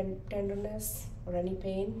 Any tenderness or any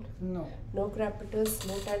pain? No. No crepitus,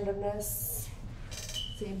 no tenderness.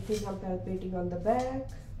 Same thing, I'm palpating on the back.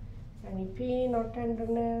 Any pain or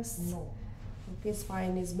tenderness? No. Okay,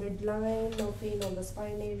 spine is midline, no pain on the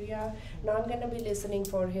spine area. Now I'm gonna be listening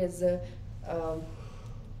for his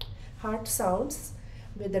heart sounds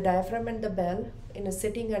with the diaphragm and the bell in a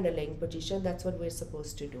sitting and a laying position. That's what we're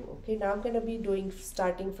supposed to do. Okay, now I'm gonna be doing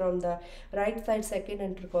starting from the right side second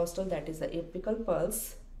intercostal, that is the apical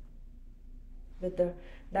pulse, with the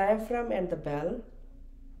diaphragm and the bell,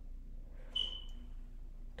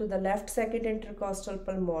 to the left second intercostal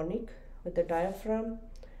pulmonic with the diaphragm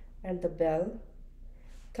and the bell.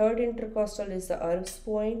 Third intercostal is the Erg's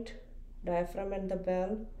point, diaphragm and the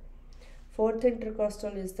bell. Fourth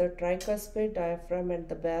intercostal is the tricuspid, diaphragm and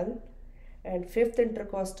the bell. And fifth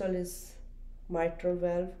intercostal is mitral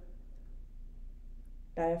valve,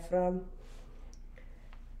 diaphragm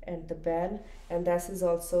and the bell. And this is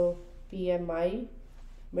also PMI,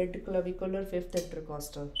 mid-clavicular fifth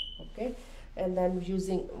intercostal. Okay, and then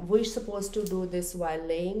we're supposed to do this while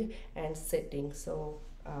laying and sitting. So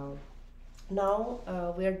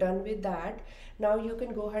now we are done with that. Now you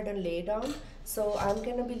can go ahead and lay down. So I'm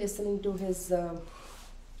gonna be listening to his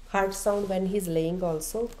heart sound when he's laying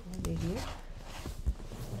also. Over here.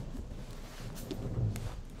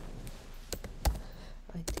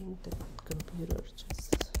 I think the computer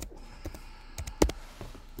just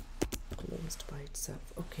closed by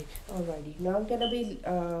itself. Okay, alrighty. Now I'm gonna be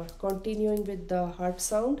continuing with the heart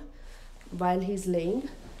sound while he's laying.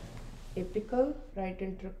 Apical,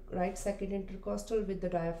 right second intercostal with the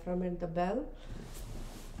diaphragm and the bell.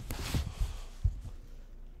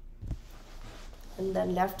 And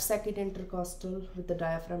then left second intercostal with the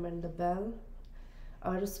diaphragm and the bell.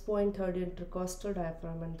 Erg's point, third intercostal,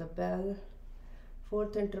 diaphragm and the bell.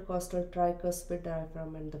 Fourth intercostal, tricuspid,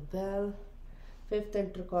 diaphragm and the bell. Fifth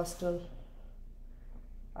intercostal,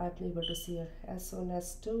 I'm able to see S1,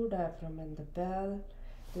 S2, diaphragm and the bell.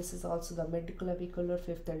 This is also the mid-clavicular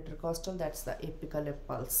fifth intercostal, that's the apical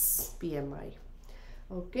pulse, PMI.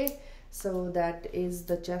 Okay, so that is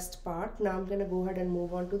the chest part. Now I'm gonna go ahead and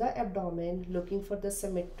move on to the abdomen, looking for the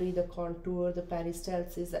symmetry, the contour, the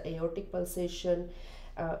peristalsis, the aortic pulsation,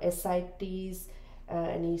 ascites,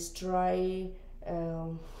 any striae,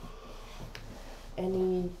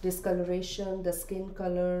 any discoloration, the skin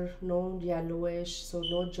color, no yellowish, so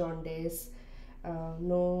no jaundice,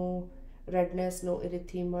 no redness, no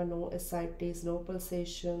erythema, no ascites, no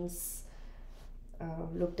pulsations.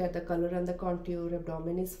 Looked at the color and the contour,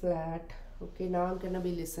 abdomen is flat. Okay, now I'm gonna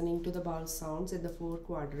be listening to the bowel sounds in the 4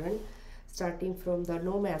 quadrant, starting from the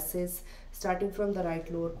no masses, starting from the right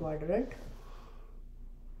lower quadrant.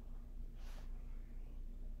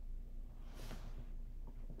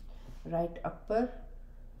 Right upper,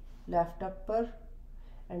 left upper,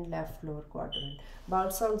 and left lower quadrant.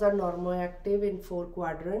 Bowel sounds are normoactive in 4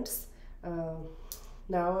 quadrants.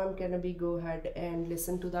 Now I'm gonna be go ahead and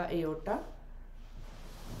listen to the aorta.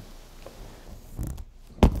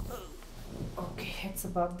 Okay, it's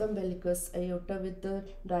above the umbilicus, aorta with the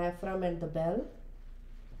diaphragm and the bell.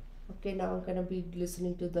 Okay, now I'm gonna be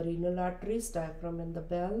listening to the renal arteries, diaphragm and the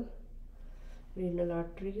bell. Renal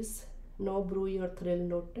arteries, no bruit or thrill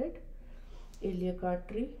noted. Iliac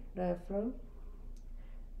artery, diaphragm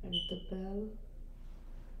and the bell.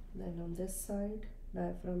 Then on this side,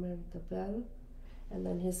 diaphragm and the bell. And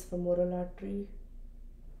then his femoral artery,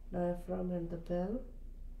 diaphragm and the bell.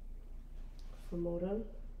 Femoral,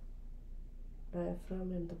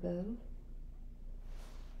 diaphragm and the bell.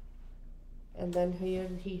 And then here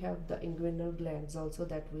he have the inguinal glands also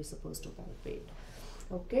that we're supposed to palpate.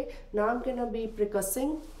 Okay, now I'm gonna be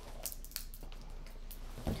percussing.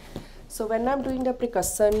 So when I'm doing the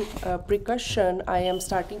percussion, I am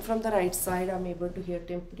starting from the right side. I'm able to hear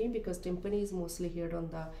tympani because tympani is mostly heard on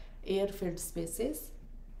the air-filled spaces.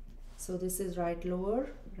 So this is right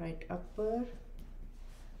lower, right upper,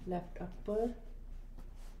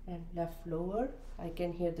 and left lower. I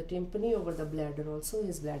can hear the tympani over the bladder also.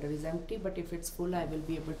 His bladder is empty, but if it's full, I will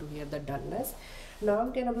be able to hear the dullness. Now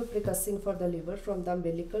I'm going to be percussing for the liver from the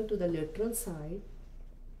umbilical to the lateral side.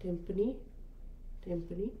 Tympani,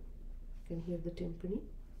 tympani. You can hear the tympani,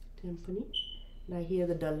 tympani. And I hear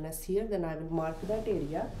the dullness here. Then I will mark that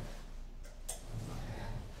area.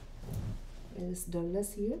 Is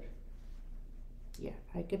dullness here? Yeah,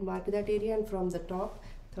 I can mark that area, and from the top,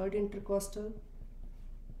 third intercostal,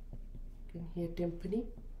 you can hear tympani.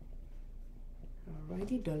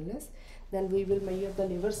 Alrighty, dullness. Then we will measure the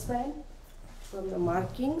liver span from the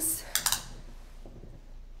markings.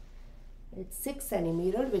 It's 6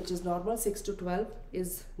 centimeter, which is normal. 6 to 12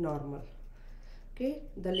 is normal. Okay,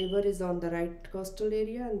 the liver is on the right costal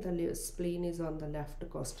area and the spleen is on the left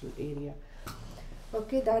costal area.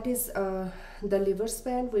 Okay, that is the liver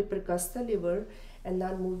span. We percuss the liver, and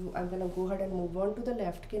then move. I'm gonna go ahead and move on to the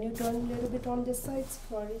left. Can you turn a little bit on this side?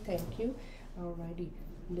 Sorry, thank you. Alrighty,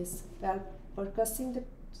 this percussing the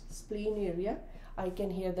spleen area, I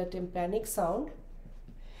can hear the tympanic sound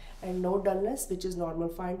and no dullness, which is normal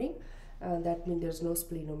finding. That means there's no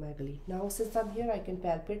splenomegaly. Now, since I'm here, I can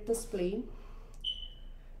palpate the spleen.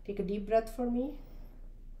 Take a deep breath for me.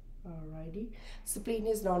 Alrighty, spleen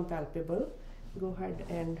is non-palpable. Go ahead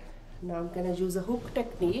and now I'm gonna use a hook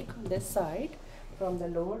technique on this side from the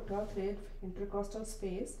lower 12th rib intercostal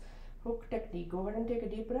space. Hook technique. Go ahead and take a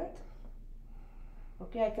deep breath.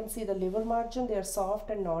 Okay, I can see the liver margin. They are soft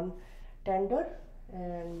and non-tender.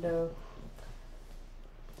 And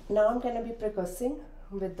now I'm gonna be percussing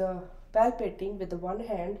with the palpating with the one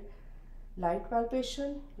hand. Light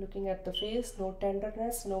palpation, looking at the face. No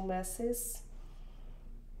tenderness, no masses,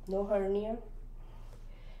 no hernia.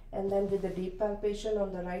 And then with the deep palpation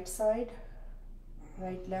on the right side,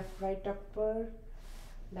 right, left, right upper,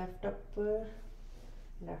 left upper,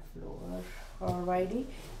 left lower. Alrighty,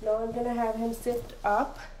 now I'm gonna have him sit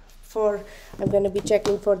up I'm gonna be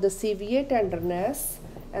checking for the CVA tenderness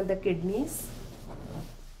and the kidneys.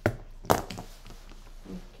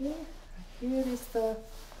 Okay, here is the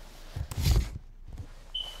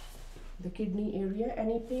kidney area.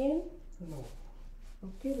 Any pain? No.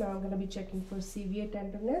 Okay, now I'm going to be checking for CVA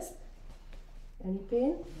tenderness. Any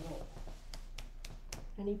pain? No.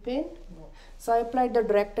 Any pain? No. So I applied the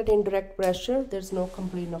direct and indirect pressure. There's no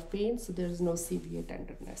complaint of pain, so there's no CVA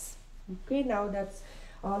tenderness. Okay, now that's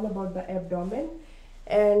all about the abdomen.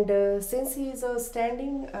 And since he is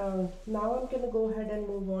standing, now I'm going to go ahead and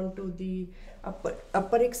move on to the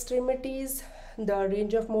upper extremities, the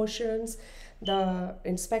range of motions, the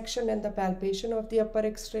inspection and the palpation of the upper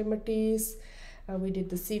extremities. We did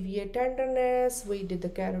the CVA tenderness, we did the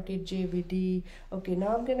carotid JVD. Okay,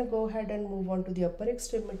 now I'm going to go ahead and move on to the upper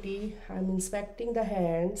extremity. I'm inspecting the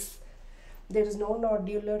hands. There is no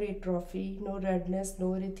nodular atrophy, no redness, no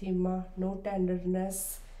erythema, no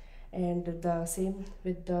tenderness. And the same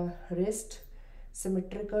with the wrist,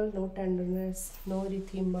 symmetrical, no tenderness, no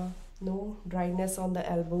erythema, no dryness on the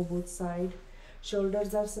elbow, both side.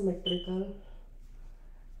 Shoulders are symmetrical,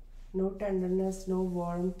 no tenderness, no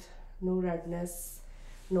warmth, no redness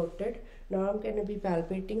noted. Now I'm going to be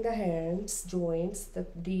palpating the hands, joints, the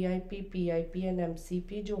DIP, PIP and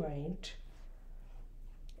MCP joint.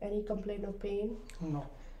 Any complaint of pain? No.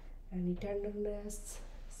 Any tenderness?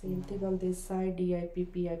 Same thing on this side, DIP,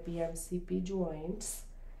 PIP, MCP joints.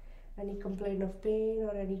 Any complaint of pain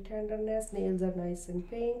or any tenderness? Nails are nice and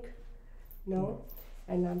pink. No.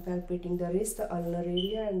 And I'm palpating the wrist, the ulnar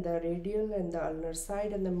area and the radial and the ulnar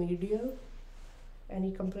side and the medial.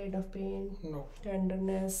 Any complaint of pain? No.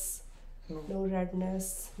 Tenderness? No. No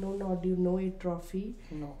redness, no nodule, no atrophy.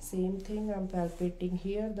 No. Same thing, I'm palpating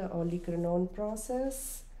here the olecranon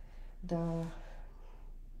process, the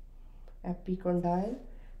epicondyle,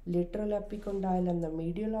 lateral epicondyle and the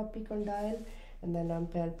medial epicondyle. And then I'm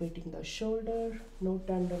palpating the shoulder, no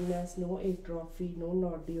tenderness, no atrophy, no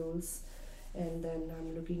nodules. And then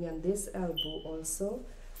I'm looking at this elbow also,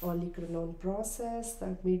 olecranon process,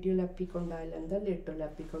 the medial epicondyle and the lateral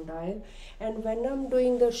epicondyle. And when I'm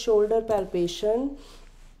doing the shoulder palpation,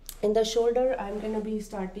 in the shoulder I'm going to be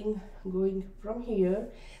starting going from here.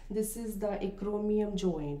 This is the acromion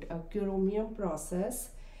joint, acromion process.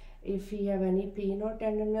 If you have any pain or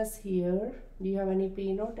tenderness here, do you have any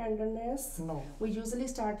pain or tenderness? No. We usually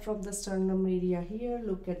start from the sternum area here,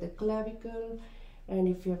 look at the clavicle, and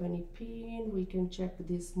if you have any pain, we can check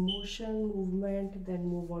this motion, movement, then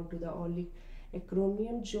move on to the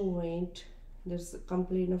acromion joint. There's a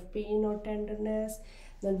complaint of pain or tenderness,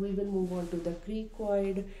 then we will move on to the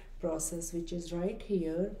cricoid process, which is right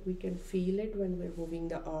here. We can feel it when we're moving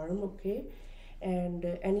the arm, okay? And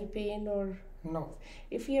any pain or No.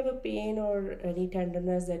 if you have a pain or any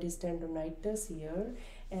tenderness, that is tendonitis here,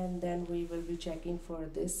 and then we will be checking for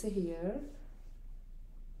this here.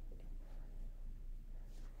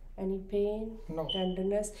 Any pain? No.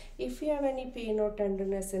 Tenderness? If you have any pain or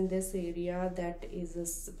tenderness in this area, that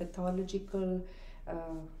is a pathological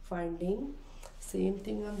finding. Same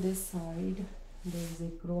thing on this side. There is a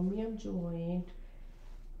acromion joint.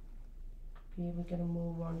 Okay, we're gonna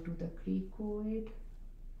move on to the cricoid.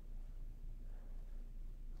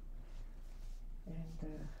 And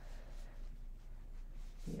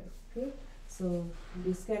here, okay. So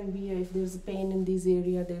this can be if there's pain in this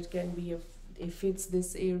area, there can be if it's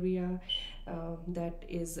this area that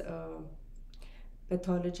is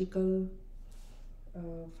pathological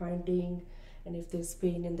finding, and if there's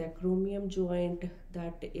pain in the acromion joint,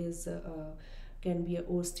 that is can be a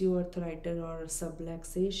osteoarthritis or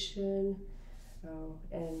subluxation,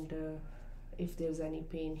 and if there's any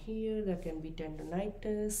pain here, there can be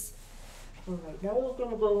tendonitis. Alright, now we're going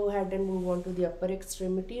to go ahead and move on to the upper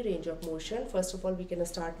extremity range of motion. First of all, we can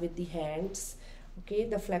start with the hands. Okay,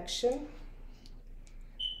 the flexion,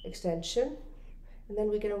 extension, and then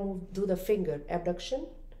we can do the finger, abduction,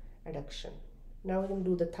 adduction. Now we can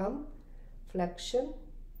do the thumb, flexion,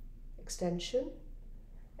 extension,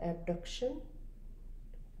 abduction,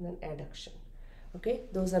 and then adduction. Okay,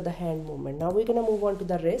 those are the hand movement. Now we're going to move on to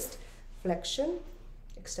the wrist, flexion,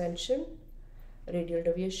 extension, radial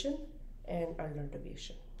deviation, and ulnar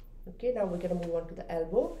deviation. Okay, now we're going to move on to the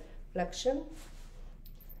elbow, flexion,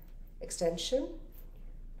 extension,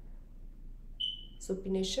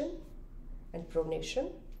 supination, and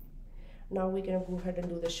pronation. Now we're going to go ahead and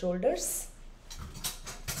do the shoulders.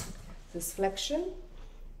 This flexion,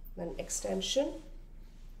 then extension,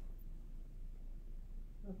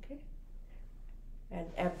 okay, and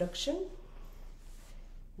abduction,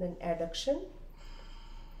 then adduction,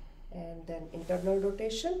 and then internal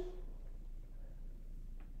rotation,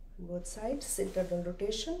 both sides, internal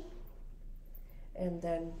rotation, and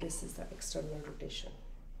then this is the external rotation.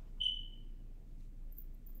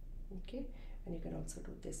 Okay, and you can also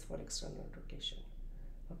do this for external rotation.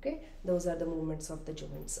 Okay, those are the movements of the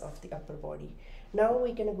joints of the upper body. Now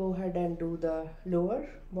we can go ahead and do the lower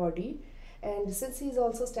body, and since he is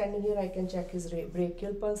also standing here, I can check his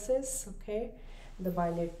brachial pulses. Okay, the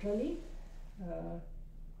bilaterally,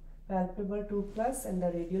 palpable 2+, and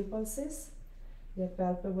the radial pulses, they are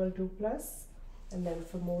palpable 2+, and then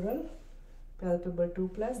femoral, palpable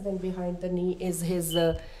 2+. Then behind the knee is his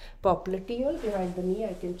popliteal. Behind the knee,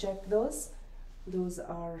 I can check those. Those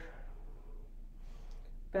are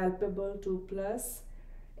palpable 2+,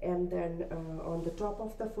 and then on the top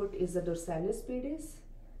of the foot is the dorsalis pedis,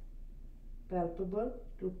 palpable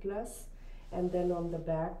 2+, and then on the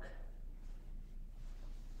back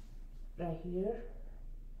right here,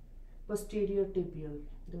 posterior tibial,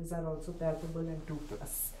 those are also palpable and 2+.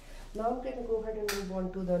 Now I'm going to go ahead and move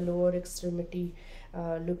on to the lower extremity,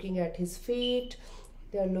 looking at his feet.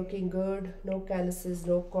 They are looking good, no calluses,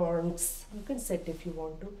 no corns. You can sit if you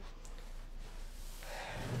want to.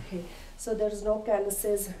 Okay, so there's no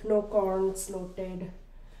calluses, no corns noted,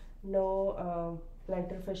 no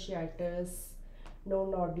plantar fasciitis, no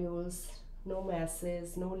nodules, no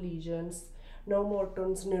masses, no lesions, no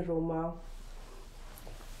Morton's neuroma.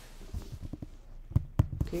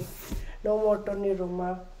 Okay, no Morton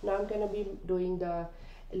neuroma. Now I'm going to be doing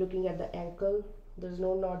looking at the ankle. There's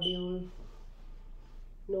no nodule,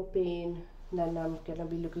 no pain. Then I'm going to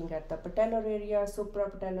be looking at the patellar area,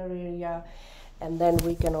 suprapatellar area, and then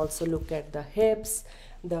we can also look at the hips,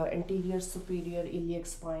 the anterior superior iliac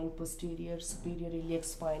spine, posterior superior iliac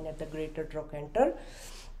spine at the greater trochanter.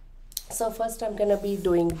 So first I'm going to be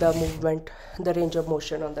doing the movement, the range of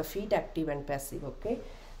motion on the feet, active and passive. Okay,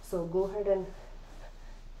 so go ahead and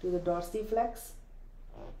do the dorsiflex,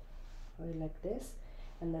 like this,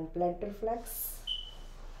 and then plantar flex.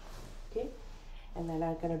 Okay, and then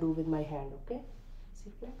I'm going to do with my hand. Okay,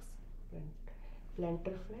 flex,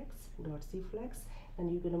 plantar flex, dorsiflex,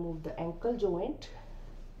 and you're going to move the ankle joint.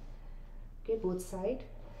 Okay, both side.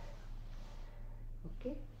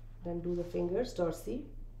 Okay, then do the fingers,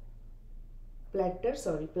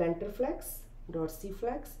 plantar flex,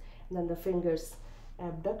 dorsiflex, and then the fingers,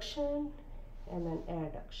 abduction and then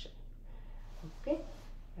adduction. Okay,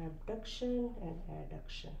 abduction and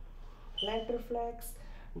adduction, plantar flex,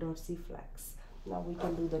 dorsiflex. Now we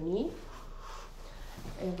can do the knee.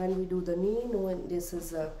 And when we do the knee, knowing this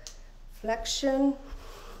is a flexion,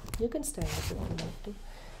 you can stand up if you want to.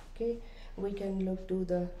 Okay, we can look to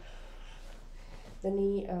the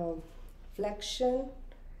knee, flexion,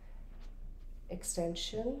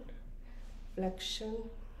 extension, flexion,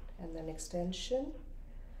 and then extension.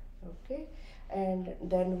 Okay, and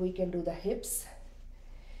then we can do the hips.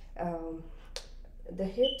 The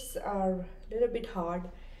hips are a little bit hard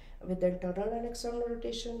with the internal and external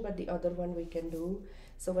rotation, but the other one we can do.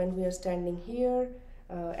 So when we are standing here,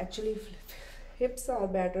 actually hips are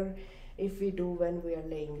better if we do when we are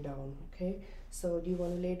laying down. Okay, so do you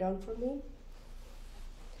want to lay down for me?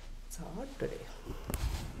 It's hard today.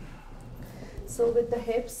 So with the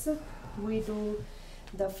hips, we do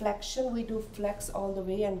the flexion, we do flex all the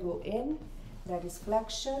way and go in, that is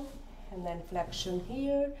flexion, and then flexion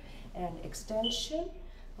here and extension.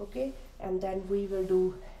 Okay, and then we will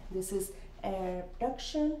do, this is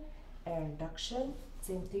abduction, adduction,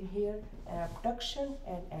 same thing here, abduction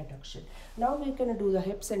and adduction. Now we're going to do the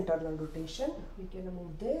hips internal rotation. We're going to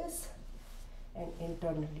move this and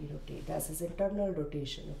internally rotate. That is internal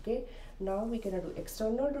rotation. Okay, now we can do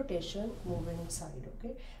external rotation, moving inside.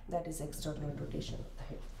 Okay, that is external rotation of the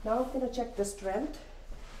hip. Now I'm gonna check the strength.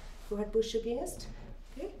 Go ahead, push against.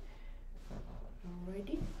 Okay,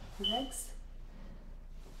 alrighty, legs.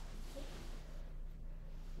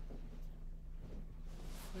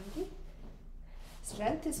 Ready?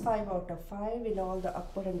 Strength is 5 out of 5 in all the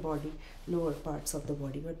upper and lower parts of the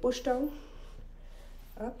body. But push down,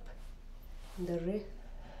 up, the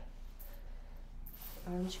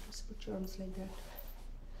arms. You can put your arms like that.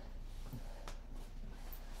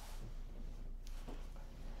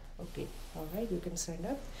 Okay, all right, you can stand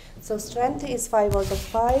up. So strength is 5 out of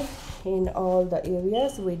 5 in all the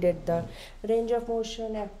areas. We did the range of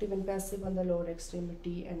motion, active and passive on the lower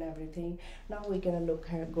extremity and everything. Now we're gonna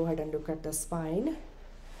go ahead and look at the spine.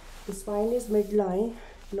 The spine is midline,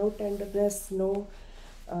 no tenderness, no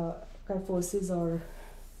kyphosis or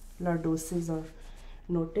lordosis are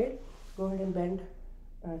noted. Go ahead and bend,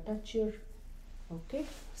 touch your, okay,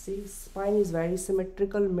 see, spine is very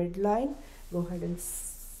symmetrical, midline. Go ahead and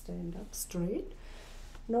stand up straight.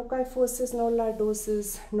 No kyphosis, no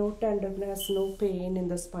lordosis, no tenderness, no pain in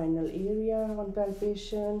the spinal area on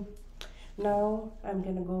palpation. Now I'm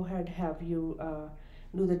gonna go ahead and have you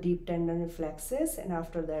do the deep tendon reflexes, and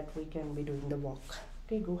after that we can be doing the walk.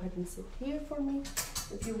 Okay, go ahead and sit here for me.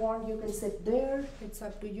 If you want, you can sit there. It's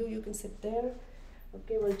up to you. You can sit there.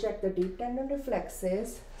 Okay, we'll check the deep tendon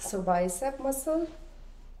reflexes. So bicep muscle.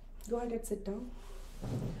 Go ahead and sit down.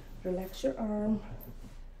 Relax your arm.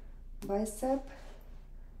 Bicep,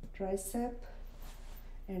 tricep,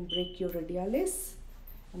 and brachioradialis.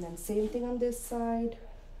 And then same thing on this side.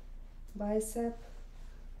 Bicep,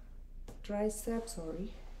 tricep,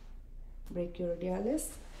 brachioradialis.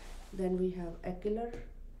 Then we have achelar,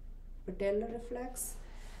 patellar reflex.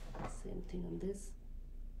 Same thing on this,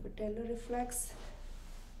 patellar reflex,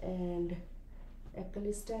 and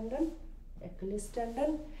Achilles tendon,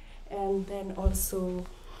 and then also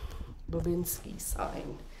Babinski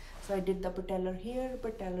sign. So I did the patellar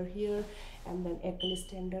here, and then Achilles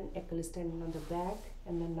tendon on the back,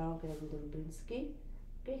 and then now I'm gonna do the Babinski.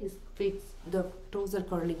 Okay, his feet, the toes are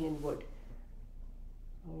curling inward.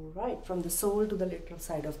 All right, from the sole to the lateral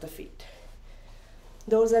side of the feet.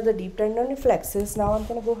 Those are the deep tendon reflexes. Now I'm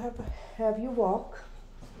gonna go have you walk.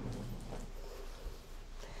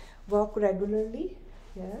 Walk regularly.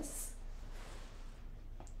 Yes.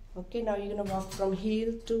 Okay, now you're gonna walk from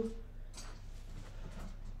heel to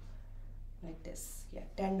like this. Yeah,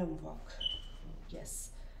 tandem walk. Yes.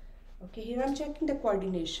 Okay, here I'm checking the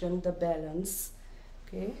coordination, the balance.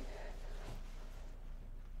 Okay.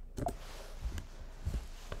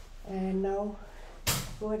 And now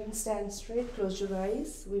go ahead and stand straight, close your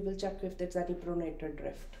eyes. We will check if there's any pronator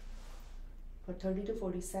drift. For 30 to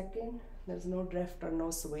 40 seconds, there's no drift or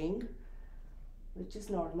no swing, which is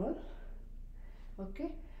normal.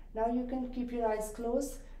 Okay, now you can keep your eyes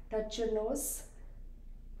closed, touch your nose.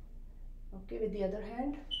 Okay, with the other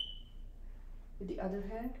hand.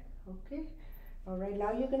 Okay, all right,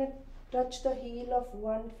 now you're gonna touch the heel of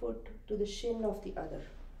one foot to the shin of the other,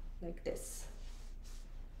 like this.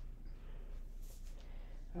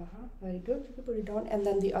 Very good. You can put it down, and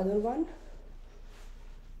then the other one.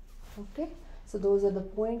 Okay, so those are the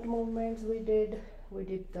point movements we did. We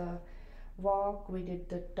did the walk, we did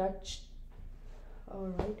the touch. All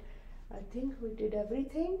right, I think we did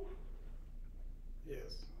everything.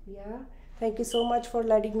 Yes. Yeah, thank you so much for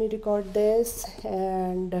letting me record this,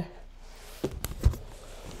 and